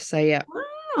lined. So yeah.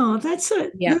 Wow, that's a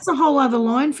whole other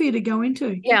line for you to go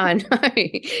into. Yeah, I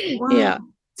know. Wow. Yeah.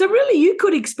 So really, you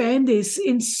could expand this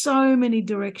in so many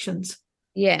directions.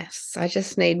 Yes, I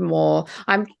just need more.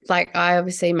 I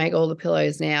obviously make all the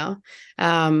pillows now.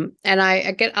 And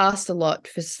I get asked a lot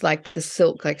for like the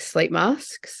silk, like sleep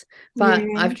masks, but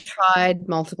I've tried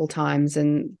multiple times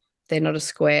and they're not a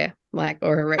square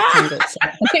or a rectangle. So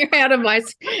they're out of my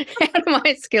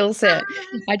skill set.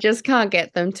 I just can't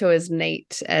get them to as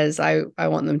neat as I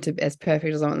want them to, as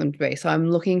perfect as I want them to be. So I'm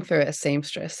looking for a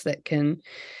seamstress that can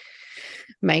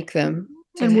make them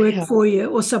and work for you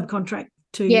or subcontract.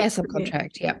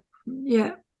 Subcontract.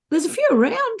 Yeah. There's a few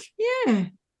around.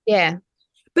 Yeah.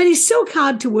 But is silk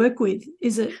hard to work with,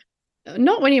 is it?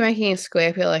 Not when you're making a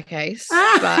square pillowcase,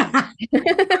 but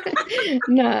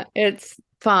no, it's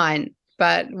fine.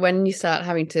 But when you start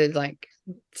having to like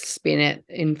spin it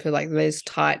in for like those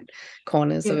tight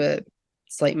corners of a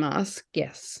sleep mask,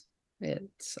 yes,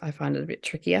 I find it a bit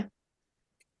trickier.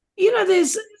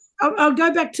 I'll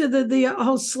go back to the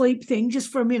whole sleep thing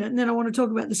just for a minute, and then I want to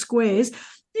talk about the squares.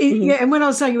 Yeah, and when I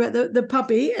was saying about the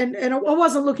puppy, and I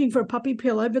wasn't looking for a puppy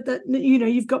pillow, but that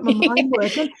you've got my mind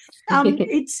working.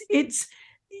 It's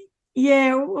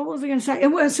what was I going to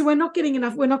say? So we're not getting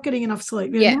enough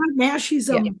sleep. Now she's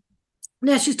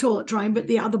Now she's toilet trained, but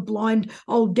the other blind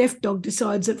old deaf dog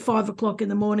decides at 5 o'clock in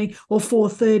the morning or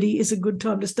 4:30 is a good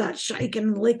time to start shaking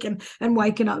and licking and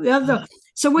waking up the other.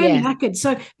 So we're knackered.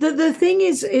 So the thing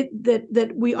is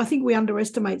that I think we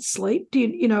underestimate sleep. Do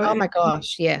you know? Oh my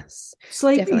gosh, yes.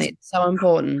 Sleep definitely, it's so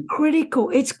important. Critical.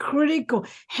 It's critical.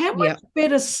 How much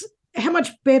better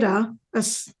a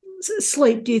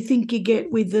sleep do you think you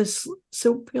get with the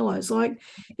silk pillows? Like,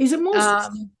 is it more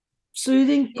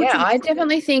soothing? I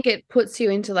definitely think it puts you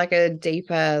into like a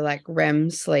deeper like REM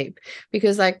sleep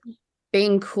because like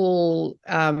being cool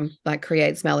like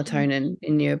creates melatonin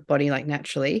in your body like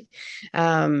naturally.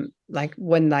 Like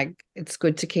when like it's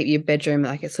good to keep your bedroom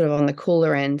like it's sort of on the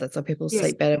cooler end. That's why people Yes.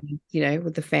 sleep better, you know,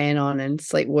 with the fan on, and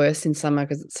sleep worse in summer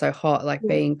because it's so hot. Like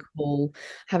being cool,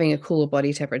 having a cooler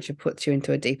body temperature puts you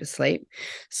into a deeper sleep.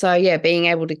 So yeah, being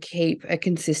able to keep a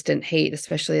consistent heat,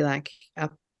 especially like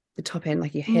up the top end,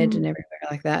 like your head and everywhere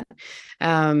like that,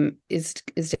 is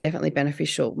definitely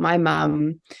beneficial. My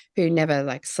mum, who never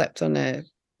like slept on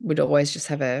would always just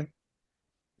have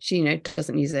she, you know,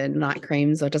 doesn't use her night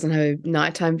creams or doesn't have a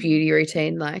nighttime beauty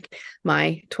routine like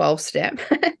my 12-step.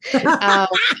 I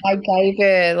gave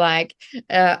her like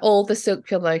all the silk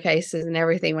pillowcases and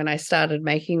everything when I started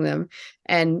making them.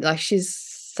 And like she's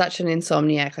such an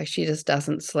insomniac, like she just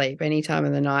doesn't sleep any time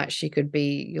of the night.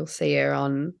 You'll see her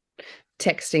on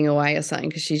texting away or something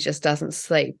because she just doesn't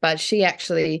sleep. But she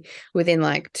actually, within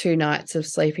like 2 nights of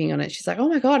sleeping on it, she's like, oh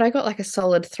my God, I got like a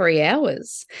solid 3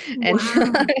 hours. And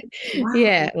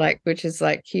yeah, like, which is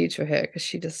like huge for her because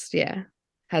she just,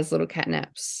 has little cat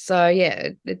naps. So yeah,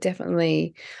 I've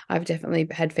definitely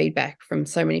had feedback from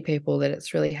so many people that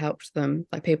it's really helped them,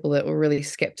 like people that were really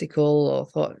skeptical or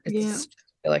thought it's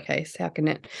pillowcase, how can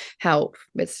it help?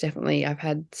 It's definitely, I've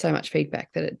had so much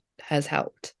feedback that it has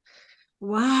helped.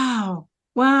 Wow.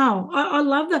 I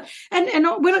love that. And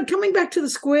when I'm coming back to the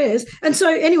squares, and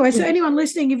so anyway, so anyone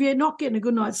listening, if you're not getting a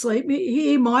good night's sleep,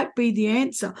 here might be the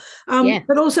answer.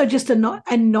 But also just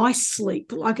a nice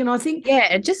sleep. Like, and I think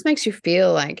it just makes you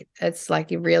feel like it's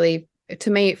like you really, to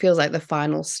me, it feels like the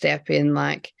final step in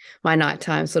like my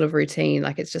nighttime sort of routine.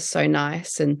 Like it's just so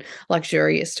nice and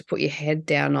luxurious to put your head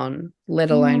down on,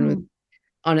 let alone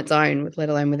on its own, let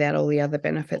alone without all the other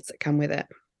benefits that come with it.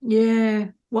 Yeah.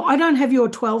 Well, I don't have your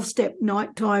 12-step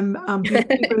nighttime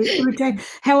routine.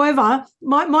 However,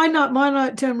 my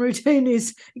nighttime routine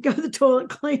is go to the toilet,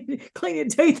 clean your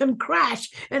teeth, and crash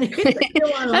and hit the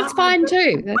pillow. That's fine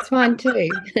too. That's fine too.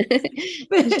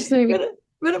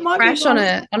 But it might crash be on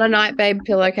a night babe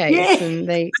pillowcase, and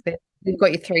they've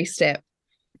got your 3-step.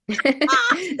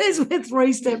 There's a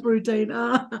 3-step routine.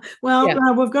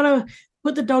 We've got to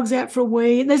put the dogs out for a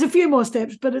wee. There's a few more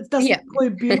steps, but it doesn't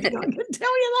include beauty. I can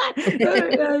tell you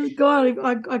that.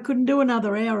 God, I couldn't do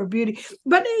another hour of beauty.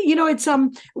 But you know, it's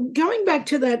going back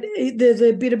to that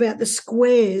the bit about the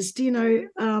squares. Do you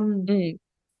know?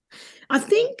 I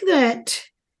think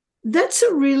that's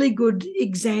a really good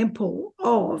example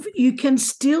of you can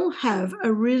still have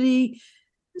a really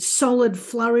solid,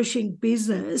 flourishing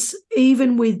business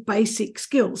even with basic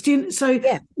skills. You're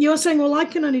saying, well, I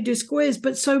can only do squares,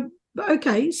 but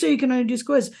okay, so you can only do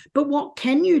squares, but what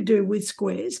can you do with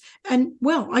squares? And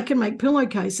well, I can make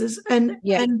pillowcases and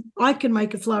I can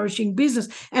make a flourishing business,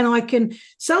 and I can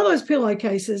sell those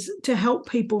pillowcases to help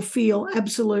people feel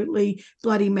absolutely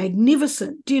bloody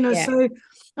magnificent. Do you know? So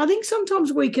I think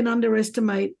sometimes we can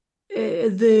underestimate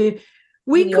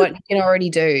what you can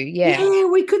already do. Yeah,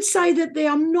 we could say that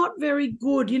I'm not very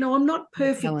good. You know, I'm not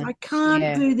perfect. I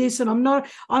can't do this, and I'm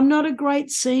not a great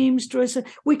seamstress.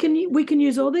 We can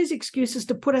use all these excuses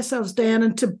to put ourselves down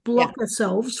and to block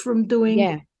ourselves from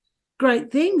doing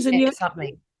great things. And yet,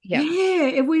 something.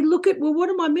 If we look at, well, what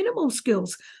are my minimal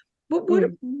skills?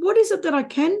 What is it that I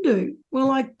can do? Well,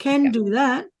 I can do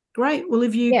that. Great. Well,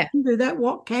 if you can do that,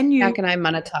 what can you? How can I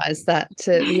monetize that?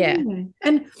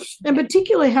 And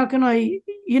particularly, how can I?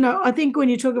 You know, I think when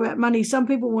you talk about money, some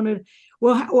people want to.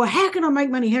 Well, how can I make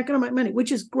money? How can I make money?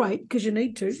 Which is great because you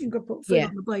need to. You've got to put food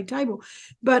on the blade table.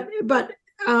 But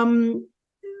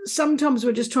sometimes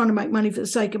we're just trying to make money for the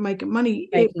sake of making money.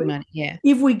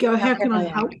 If we go, how can I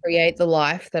help create the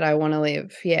life that I want to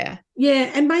live? Yeah,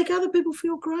 and make other people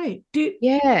feel great.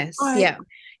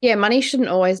 Money shouldn't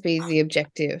always be the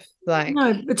objective. Like,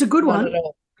 no, it's a good one.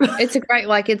 It's a great,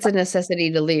 like, it's a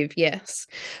necessity to live, yes,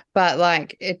 but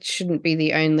like it shouldn't be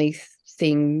the only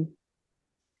thing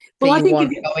I think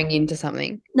want going into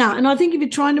something. No, and I think if you're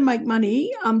trying to make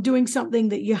money, doing something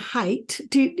that you hate,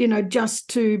 just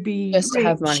to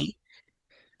have money,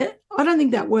 I don't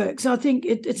think that works. I think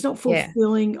it's not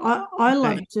fulfilling. I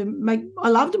love to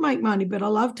make money, but I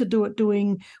love to do it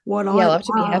doing what I love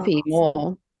to be happy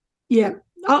more. Yeah.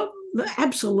 Oh,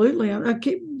 absolutely. I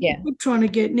keep trying to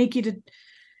get Nikki to.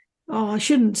 Oh, I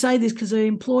shouldn't say this because her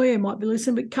employer might be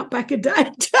listening, but cut back a day. I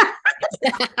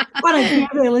don't care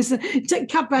if they're listening.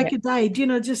 Cut back a day,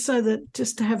 just so that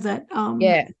just to have that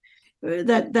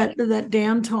that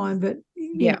downtime. But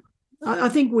I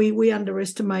think we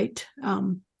underestimate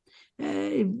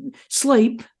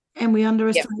sleep, and we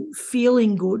underestimate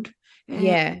feeling good.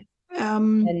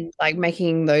 And like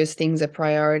making those things a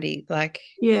priority, like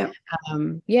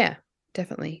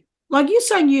definitely. like you're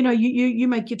saying, you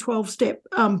make your 12-step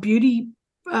beauty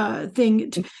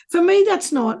thing. For me,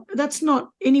 that's not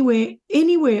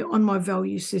anywhere on my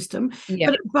value system.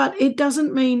 Yeah. But it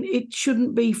doesn't mean it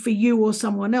shouldn't be for you or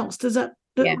someone else. Does that?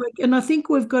 Yeah. And I think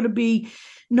we've got to be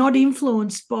not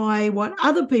influenced by what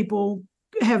other people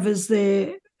have as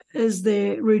their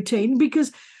routine,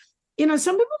 because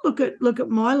some people look at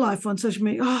my life on social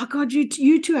media. Oh God,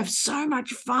 you two have so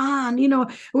much fun.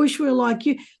 I wish we were like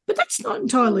you, but that's not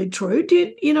entirely true.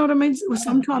 Do you know what I mean?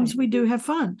 Sometimes we do have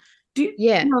fun.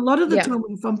 A lot of the time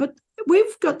we have fun, but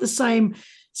we've got the same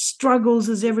struggles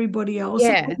as everybody else.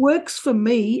 Yeah. What works for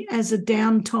me as a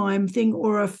downtime thing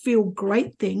or a feel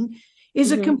great thing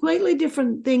is a completely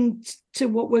different thing to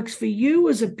what works for you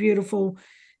as a beautiful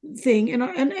thing,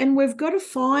 and we've got to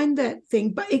find that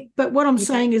thing. But what I'm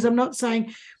saying is,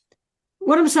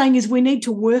 what I'm saying is we need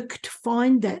to work to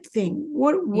find that thing.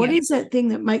 What is that thing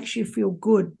that makes you feel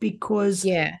good? Because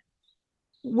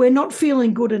we're not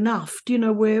feeling good enough.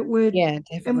 We're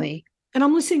definitely. And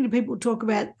I'm listening to people talk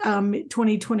about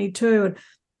 2022,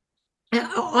 and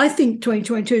I think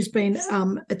 2022 has been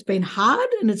it's been hard,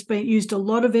 and it's been used a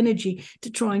lot of energy to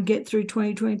try and get through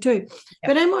 2022.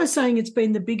 But am I saying it's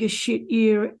been the biggest shit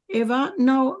year ever?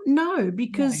 No,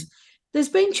 because there's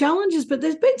been challenges, but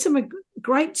there's been some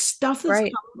great stuff that's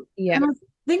come. Yeah. And I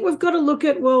think we've got to look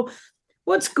at, well,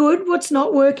 what's good, what's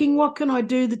not working, what can I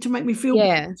do to make me feel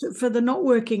better for the not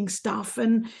working stuff,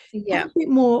 and have a bit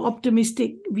more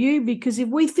optimistic view. Because if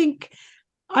we think,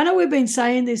 I know we've been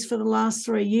saying this for the last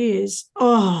 3 years.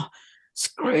 Oh,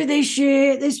 screw this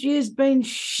year. This year's been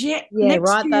shit. Yeah,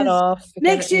 write that off.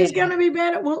 Next year's going to be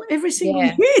better. Well, every single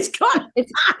year's gone.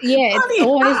 It's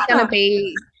always going to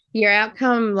be, your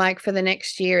outcome, like for the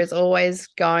next year, is always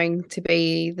going to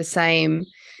be the same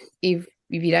if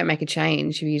you don't make a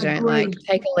change, if you don't like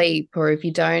take a leap, or if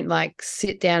you don't like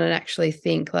sit down and actually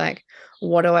think like,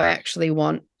 what do I actually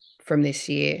want from this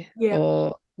year?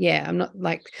 Or I'm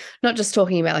not just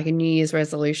talking about like a New Year's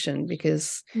resolution,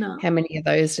 because how many of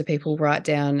those do people write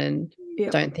down and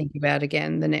don't think about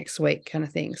again the next week kind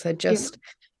of thing? So just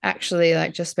actually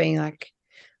like just being like,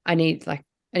 I need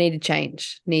to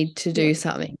change, need to do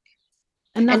something.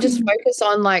 And just focus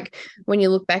on, like, when you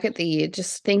look back at the year,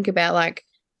 just think about like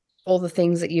all the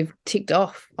things that you've ticked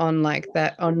off on, like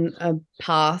that, on a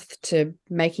path to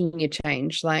making a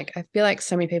change. Like, I feel like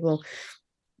so many people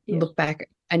look back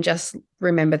and just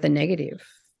remember the negative.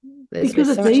 Because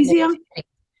it's easier.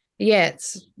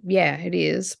 It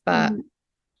is. But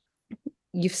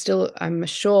you've still, I'm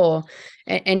sure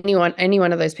any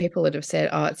one of those people that have said,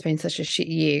 oh, it's been such a shit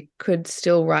year, could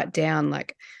still write down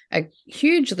like a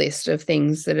huge list of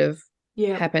things that have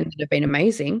happened that have been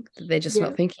amazing that they're just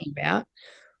not thinking about.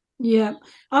 Yeah.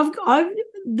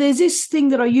 There's this thing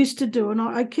that I used to do, and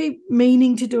I keep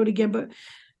meaning to do it again, but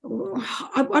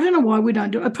I don't know why we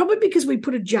don't do it. Probably because we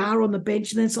put a jar on the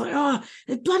bench, and then it's like, oh,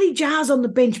 there's bloody jars on the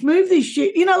bench. Move this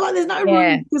shit. Like there's no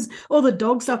room because all the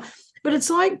dog stuff. But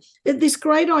it's like this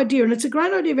great idea, and it's a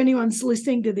great idea if anyone's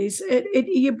listening to this.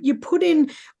 You put in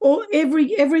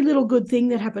every little good thing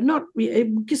that happened, not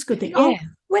just good thing. Oh,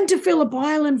 went to Phillip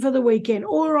Island for the weekend,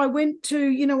 or I went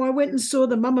to, I went and saw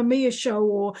the Mamma Mia show,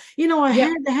 or I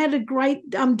had a great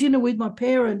dinner with my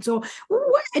parents, or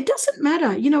it doesn't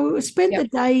matter. We spent the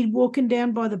day walking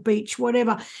down by the beach,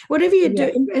 whatever you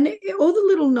do, and all the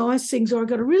little nice things. Or I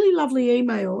got a really lovely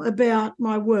email about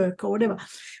my work or whatever.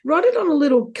 Write it on a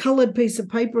little coloured piece of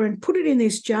paper and put it in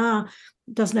this jar.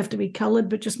 It doesn't have to be coloured,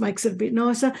 but just makes it a bit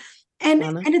nicer. And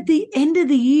at the end of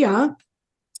the year,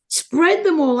 spread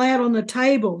them all out on the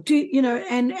table,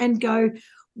 and go,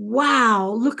 wow,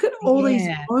 look at all these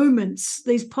moments,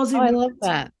 these positive. I love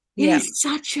that. It is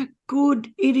such a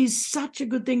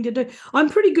good thing to do. I'm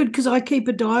pretty good because I keep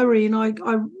a diary and I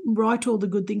write all the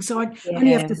good things. So I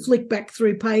only have to flick back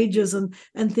through pages and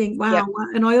think, wow.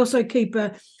 And I also keep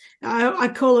I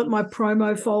call it my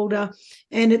promo folder,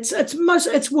 and it's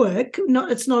work.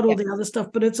 It's not all the other stuff,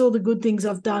 but it's all the good things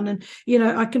I've done. And,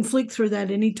 I can flick through that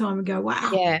anytime and go,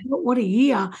 wow, what a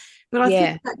year. But I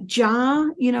think that jar,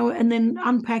 and then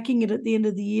unpacking it at the end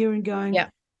of the year and going,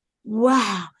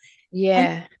 wow.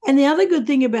 Yeah. And the other good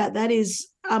thing about that is,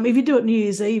 if you do it New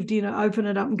Year's Eve, open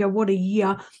it up and go, what a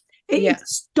year. It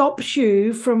stops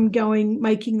you from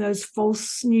making those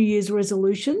false New Year's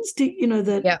resolutions.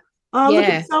 Look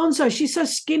at so-and-so, she's so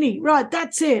skinny. Right,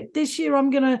 that's it. This year I'm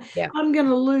gonna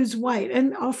lose weight.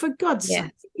 And for God's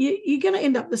sake, you're gonna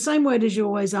end up the same weight as you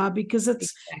always are, because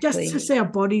it's just our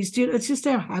bodies, it's just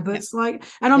our habits. And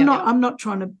I'm not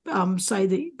trying to say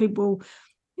that people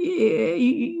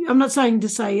I'm not saying to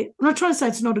say, I'm not trying to say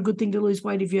it's not a good thing to lose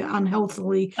weight if you're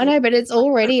unhealthily. I know, but it's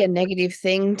already a negative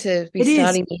thing to be It is.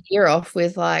 starting the year off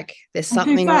with, like, there's I'm too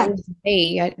something fat. wrong with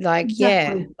me. Exactly.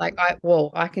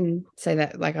 I can say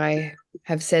that, like, I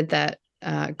have said that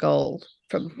goal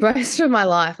for most of my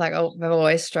life. Like, I've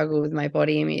always struggled with my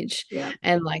body image. Yeah.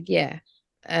 And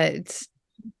it's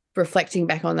reflecting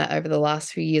back on that over the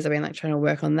last few years. I've been like trying to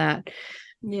work on that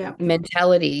Yeah.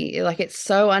 mentality. Like, it's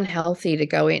so unhealthy to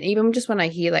go in, even just when I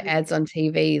hear like ads on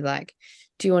TV, like,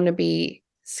 do you want to be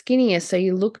skinnier so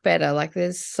you look better? Like,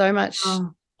 there's so much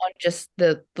on just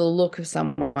the look of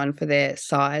someone for their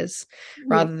size,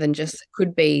 rather than just, it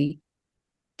could be,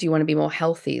 do you want to be more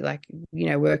healthy? Like,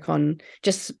 work on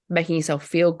just making yourself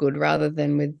feel good, rather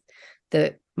than with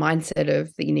the mindset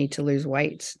of that you need to lose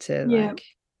weight to like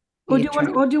Or be do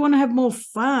you want to have more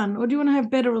fun? Or do you want to have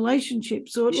better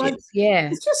relationships? Or like,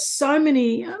 it's just so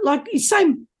many. Like,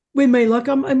 same with me. Like,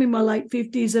 I'm in my late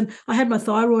 50s, and I had my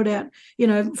thyroid out,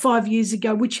 5 years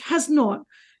ago, which has not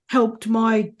helped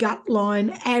my gut line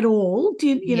at all.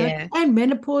 And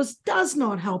menopause does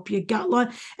not help your gut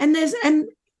line. And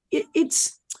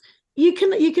it's you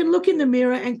can look in the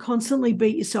mirror and constantly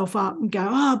beat yourself up and go,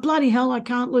 oh, bloody hell, I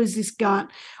can't lose this gut.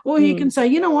 Or you can say,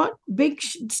 you know what, big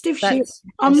stiff shit.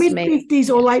 I'm mid-50s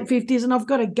or late 50s and I've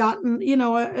got a gut, and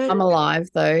I'm alive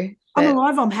though. I'm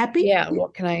alive, I'm happy. Yeah,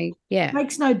 what can I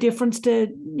makes no difference to,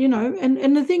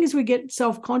 and the thing is, we get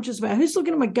self-conscious about who's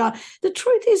looking at my gut. The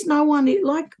truth is, no one,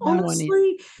 like,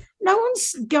 honestly, no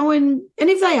one's going, and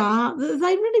if they are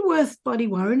really worth bloody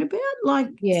worrying about. Like,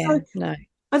 no.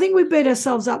 I think we beat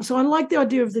ourselves up. So I like the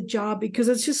idea of the jar, because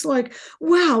it's just like,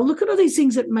 wow, look at all these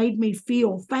things that made me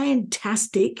feel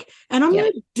fantastic. And I'm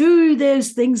going to do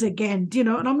those things again, and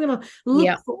I'm going to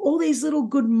look for all these little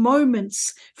good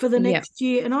moments for the next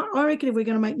year. And I reckon if we're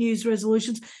going to make New Year's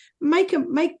resolutions, make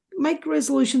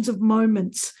resolutions of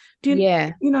moments.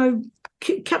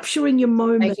 Capturing your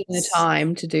moments. Making the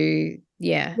time to do.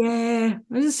 Yeah, I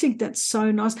just think that's so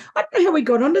nice. I don't know how we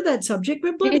got onto that subject,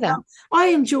 but bloody hell, I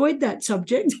enjoyed that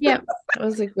subject. Yeah, it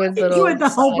was a good little. Enjoyed the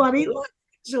whole bloody life,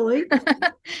 actually.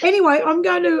 Anyway, I'm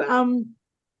going to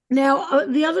now,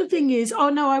 the other thing is, I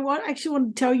actually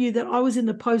want to tell you that I was in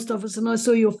the post office and I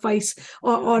saw your face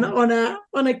on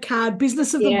a card,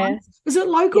 business of the month. Was it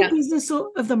local business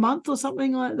of the month or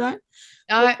something like that?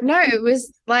 No, it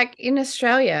was like in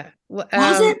Australia.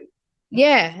 Was it?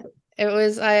 Yeah, it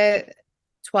was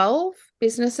 12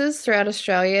 businesses throughout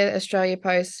Australia. Australia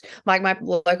Post, like my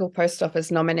local post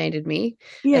office, nominated me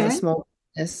as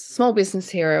a small business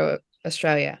hero of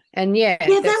Australia. And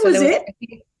that was it.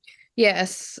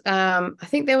 Yes, I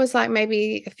think there was like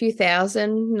maybe a few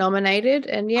thousand nominated,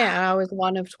 and I was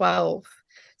one of 12.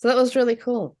 So that was really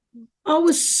cool. I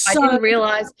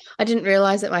didn't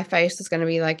realize that my face was going to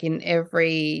be like in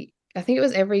every, I think it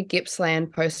was every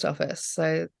Gippsland post office.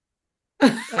 So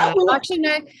actually,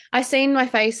 no, I seen my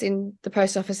face in the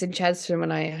post office in Chadstone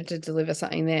when I had to deliver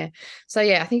something there. So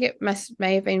I think it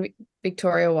may have been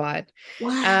Victoria wide.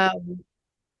 Wow.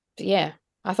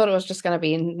 I thought it was just going to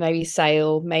be in maybe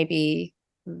Sale, maybe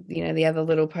the other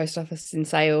little post office in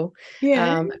Sale.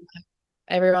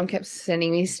 Everyone kept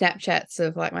sending me Snapchats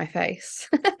of like my face.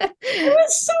 It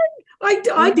was so.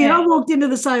 I did. I walked into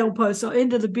the Sale post,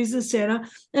 into the business centre,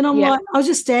 and I'm like, I was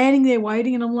just standing there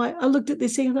waiting, and I'm like, I looked at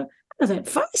this thing, and I thought, that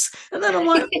face, and then I'm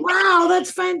like, wow,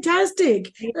 that's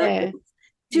fantastic.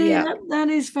 That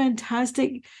is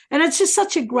fantastic. And it's just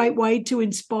such a great way to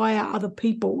inspire other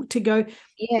people to go,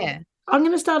 I'm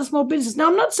going to start a small business. Now,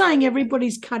 I'm not saying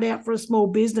everybody's cut out for a small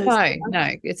business.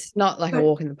 No, it's not like a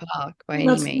walk in the park by any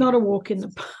means. It's not a walk in the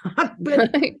park.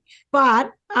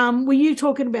 But were you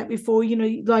talking about before,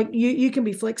 like you can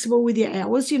be flexible with your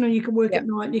hours, you can work at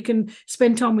night and you can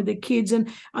spend time with the kids. And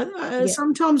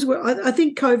sometimes I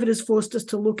think COVID has forced us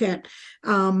to look at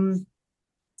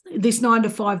this 9 to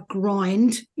 5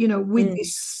 grind, with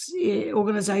this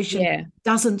organization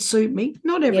doesn't suit me.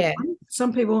 Not everyone.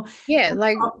 Some people.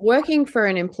 Like working for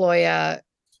an employer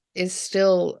is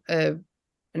still an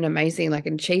amazing like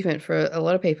achievement for a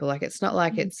lot of people. Like, it's not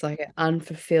like it's like an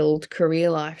unfulfilled career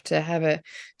life to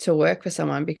work for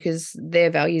someone, because their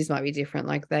values might be different.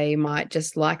 Like, they might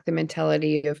just like the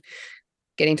mentality of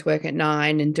getting to work at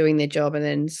 9 and doing their job and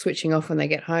then switching off when they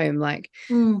get home. Like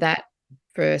that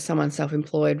for someone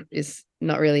self-employed is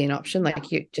not really an option.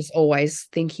 Like, you're just always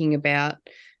thinking about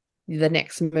the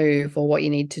next move or what you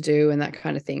need to do and that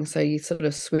kind of thing. So you sort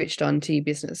of switched on to your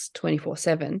business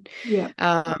 24/7.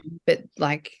 But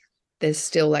like, there's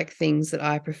still like things that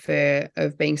I prefer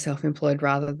of being self-employed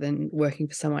rather than working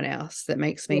for someone else that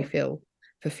makes me feel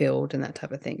fulfilled and that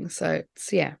type of thing. So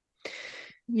it's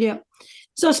Yeah.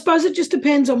 So I suppose it just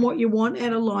depends on what you want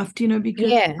out of life,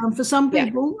 because for some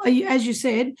people, as you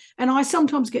said, and I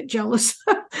sometimes get jealous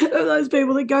of those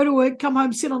people that go to work, come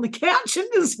home, sit on the couch and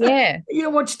just,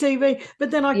 watch TV.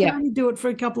 But then I can only do it for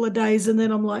a couple of days, and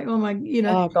then I'm like, oh my,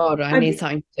 Oh God, I need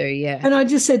something to do. Yeah. And I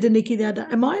just said to Nikki the other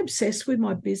day, am I obsessed with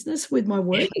my business, with my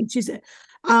work? And she said,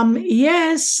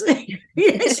 yes,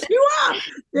 yes, you are.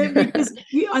 Because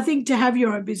I think to have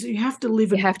your own business, you have to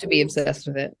live. You have to be obsessed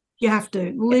with it. You have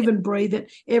to live and breathe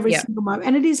it every single moment.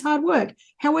 And it is hard work.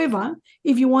 However,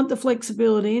 if you want the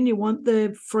flexibility and you want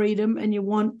the freedom and you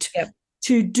want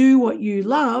to do what you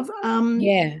love,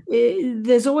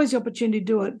 there's always the opportunity to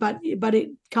do it. But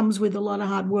it comes with a lot of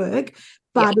hard work.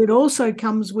 But it also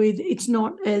comes with, it's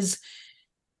not as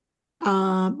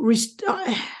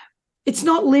it's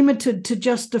not limited to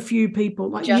just a few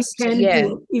people. Like you can do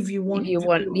it if you want. You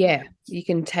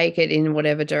can take it in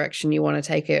whatever direction you want to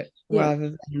take it, rather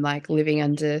than like living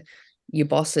under your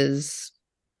boss's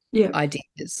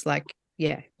ideas. Like,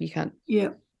 you can't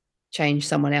change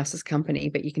someone else's company,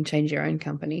 but you can change your own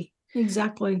company.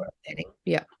 Exactly.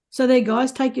 Yeah. So there,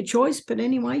 guys, take your choice. But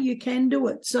anyway, you can do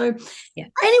it. So anyway,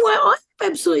 I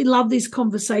absolutely love this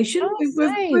conversation.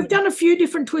 We've done a few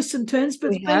different twists and turns,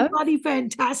 but it's been bloody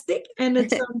fantastic. And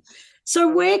it's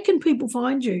so where can people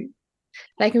find you?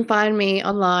 They can find me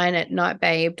online at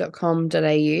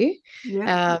nightbabe.com.au.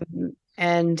 Yeah.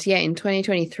 And in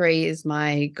 2023 is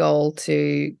my goal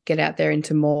to get out there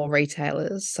into more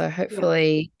retailers. So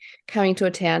hopefully coming to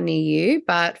a town near you.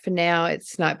 But for now,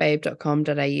 it's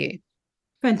nightbabe.com.au.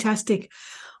 Fantastic.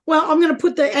 Well, I'm going to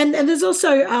put and there's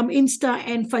also Insta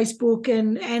and Facebook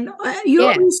and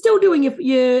you're still doing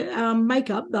your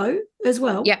makeup though as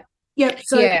well. Yeah. Yep.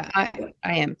 So I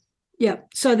am. Yeah.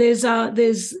 So there's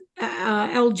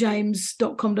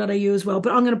ljames.com.au as well,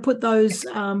 but I'm going to put those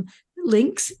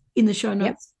links in the show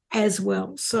notes as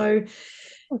well. So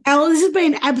Al, this has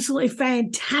been absolutely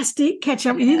fantastic catch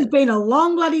up. It has been a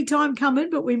long bloody time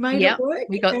coming, but we made it work.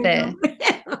 We got there.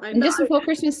 And just before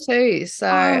Christmas too. So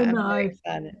I'm very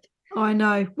excited. I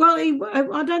know. Well,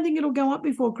 I don't think it'll go up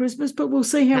before Christmas, but we'll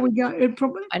see how we go.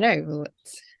 I know. Well,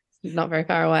 it's not very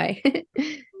far away.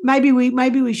 Maybe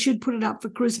we should put it up for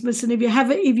Christmas. And if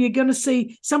you're going to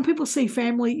see, some people see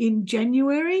family in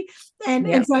January,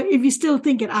 and so if you're still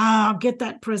thinking, I'll get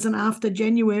that present after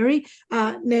January,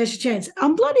 now's your chance.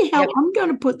 Bloody hell, I'm going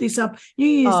to put this up New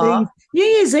Year's Eve. New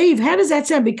Year's Eve. How does that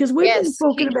sound? Because we've been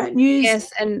talking about New Year's.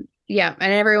 Yes,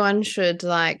 and everyone should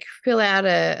like fill out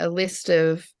a list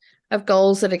of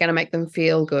goals that are going to make them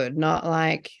feel good, not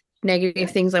like negative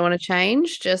things they want to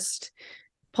change, just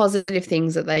positive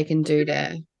things that they can do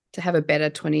to have a better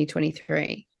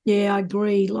 2023. Yeah, I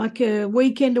agree. Like a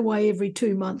weekend away every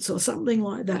 2 months or something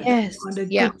like that. Yes.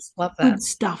 Love that. Good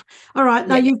stuff. All right.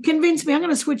 Now you've convinced me. I'm going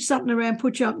to switch something around,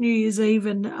 put you up New Year's Eve,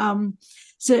 and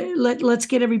so let's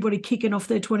get everybody kicking off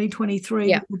their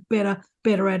 2023 with better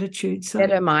attitude. So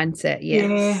better mindset. Yes.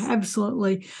 Yeah,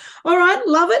 absolutely. All right.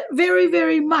 Love it very,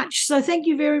 very much. So thank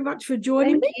you very much for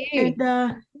joining me. And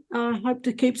I hope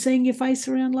to keep seeing your face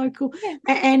around local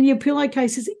and your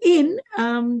pillowcases in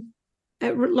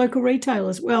at local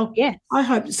retailers. Well, I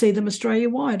hope to see them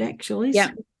Australia-wide, actually.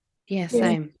 Yeah. So,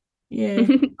 same. Yeah.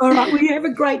 All right. Well, you have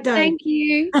a great day. Thank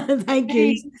you. Thank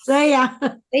you. See ya.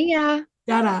 See ya.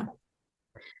 Ta-da.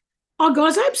 Oh,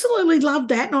 guys, I absolutely love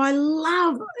that. And I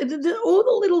love all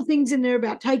the little things in there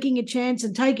about taking a chance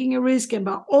and taking a risk. And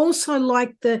but also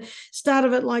like the start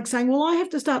of it, like saying, well, I have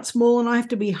to start small and I have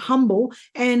to be humble.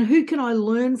 And who can I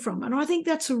learn from? And I think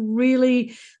that's a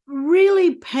really,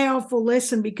 really powerful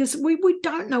lesson, because we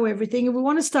don't know everything. If we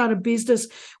want to start a business,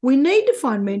 we need to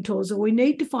find mentors, or we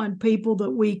need to find people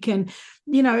that we can,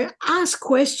 ask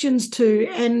questions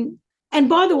to. And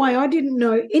by the way, I didn't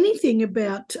know anything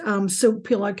about silk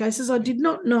pillowcases. I did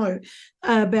not know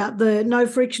about the no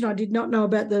friction. I did not know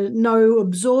about the no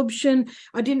absorption.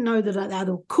 I didn't know that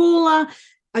they're cooler.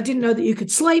 I didn't know that you could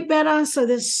sleep better. So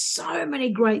there's so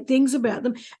many great things about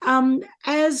them.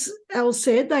 As Elle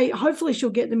said, hopefully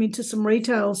she'll get them into some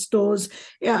retail stores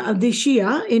this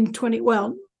year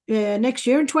next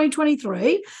year in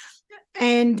 2023.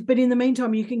 But in the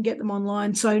meantime, you can get them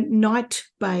online. So Night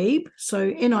Babe, so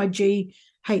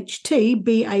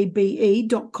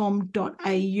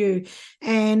NIGHTBABE.com.au.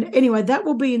 And anyway, that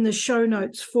will be in the show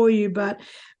notes for you, but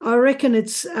I reckon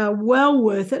it's well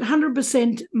worth it.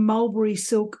 100% mulberry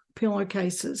silk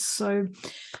pillowcases. So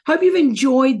hope you've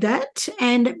enjoyed that,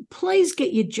 and please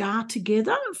get your jar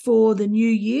together for the new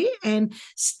year and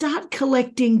start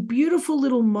collecting beautiful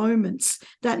little moments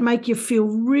that make you feel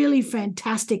really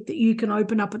fantastic that you can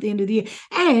open up at the end of the year.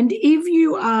 And if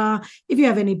you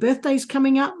have any birthdays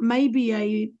coming up,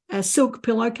 maybe a silk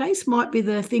pillowcase might be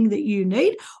the thing that you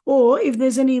need, or if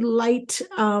there's any late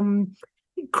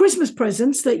Christmas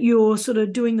presents that you're sort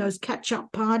of doing those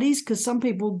catch-up parties, because some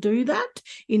people do that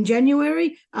in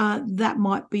January, that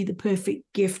might be the perfect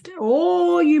gift.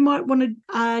 Or you might want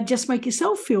to just make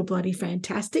yourself feel bloody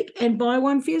fantastic and buy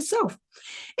one for yourself.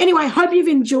 Anyway, hope you've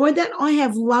enjoyed that. I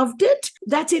have loved it.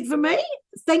 That's it for me.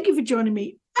 Thank you for joining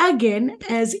me again,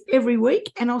 as every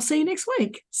week, and I'll see you next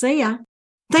week. See ya.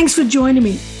 Thanks for joining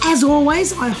me. As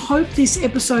always, I hope this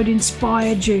episode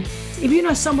inspired you. If you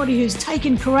know somebody who's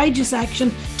taken courageous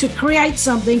action to create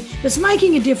something that's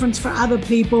making a difference for other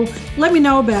people, let me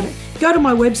know about it. Go to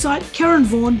my website,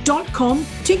 KarenVaughan.com,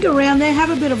 tinker around there, have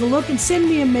a bit of a look, and send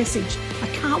me a message. I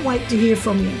can't wait to hear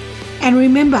from you. And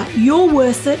remember, you're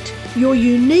worth it. Your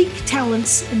unique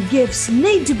talents and gifts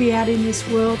need to be out in this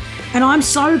world. And I'm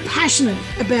so passionate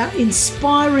about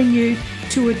inspiring you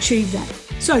to achieve that.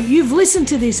 So you've listened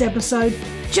to this episode.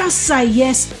 Just say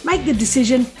yes, make the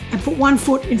decision, and put one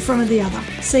foot in front of the other.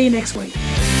 See you next week.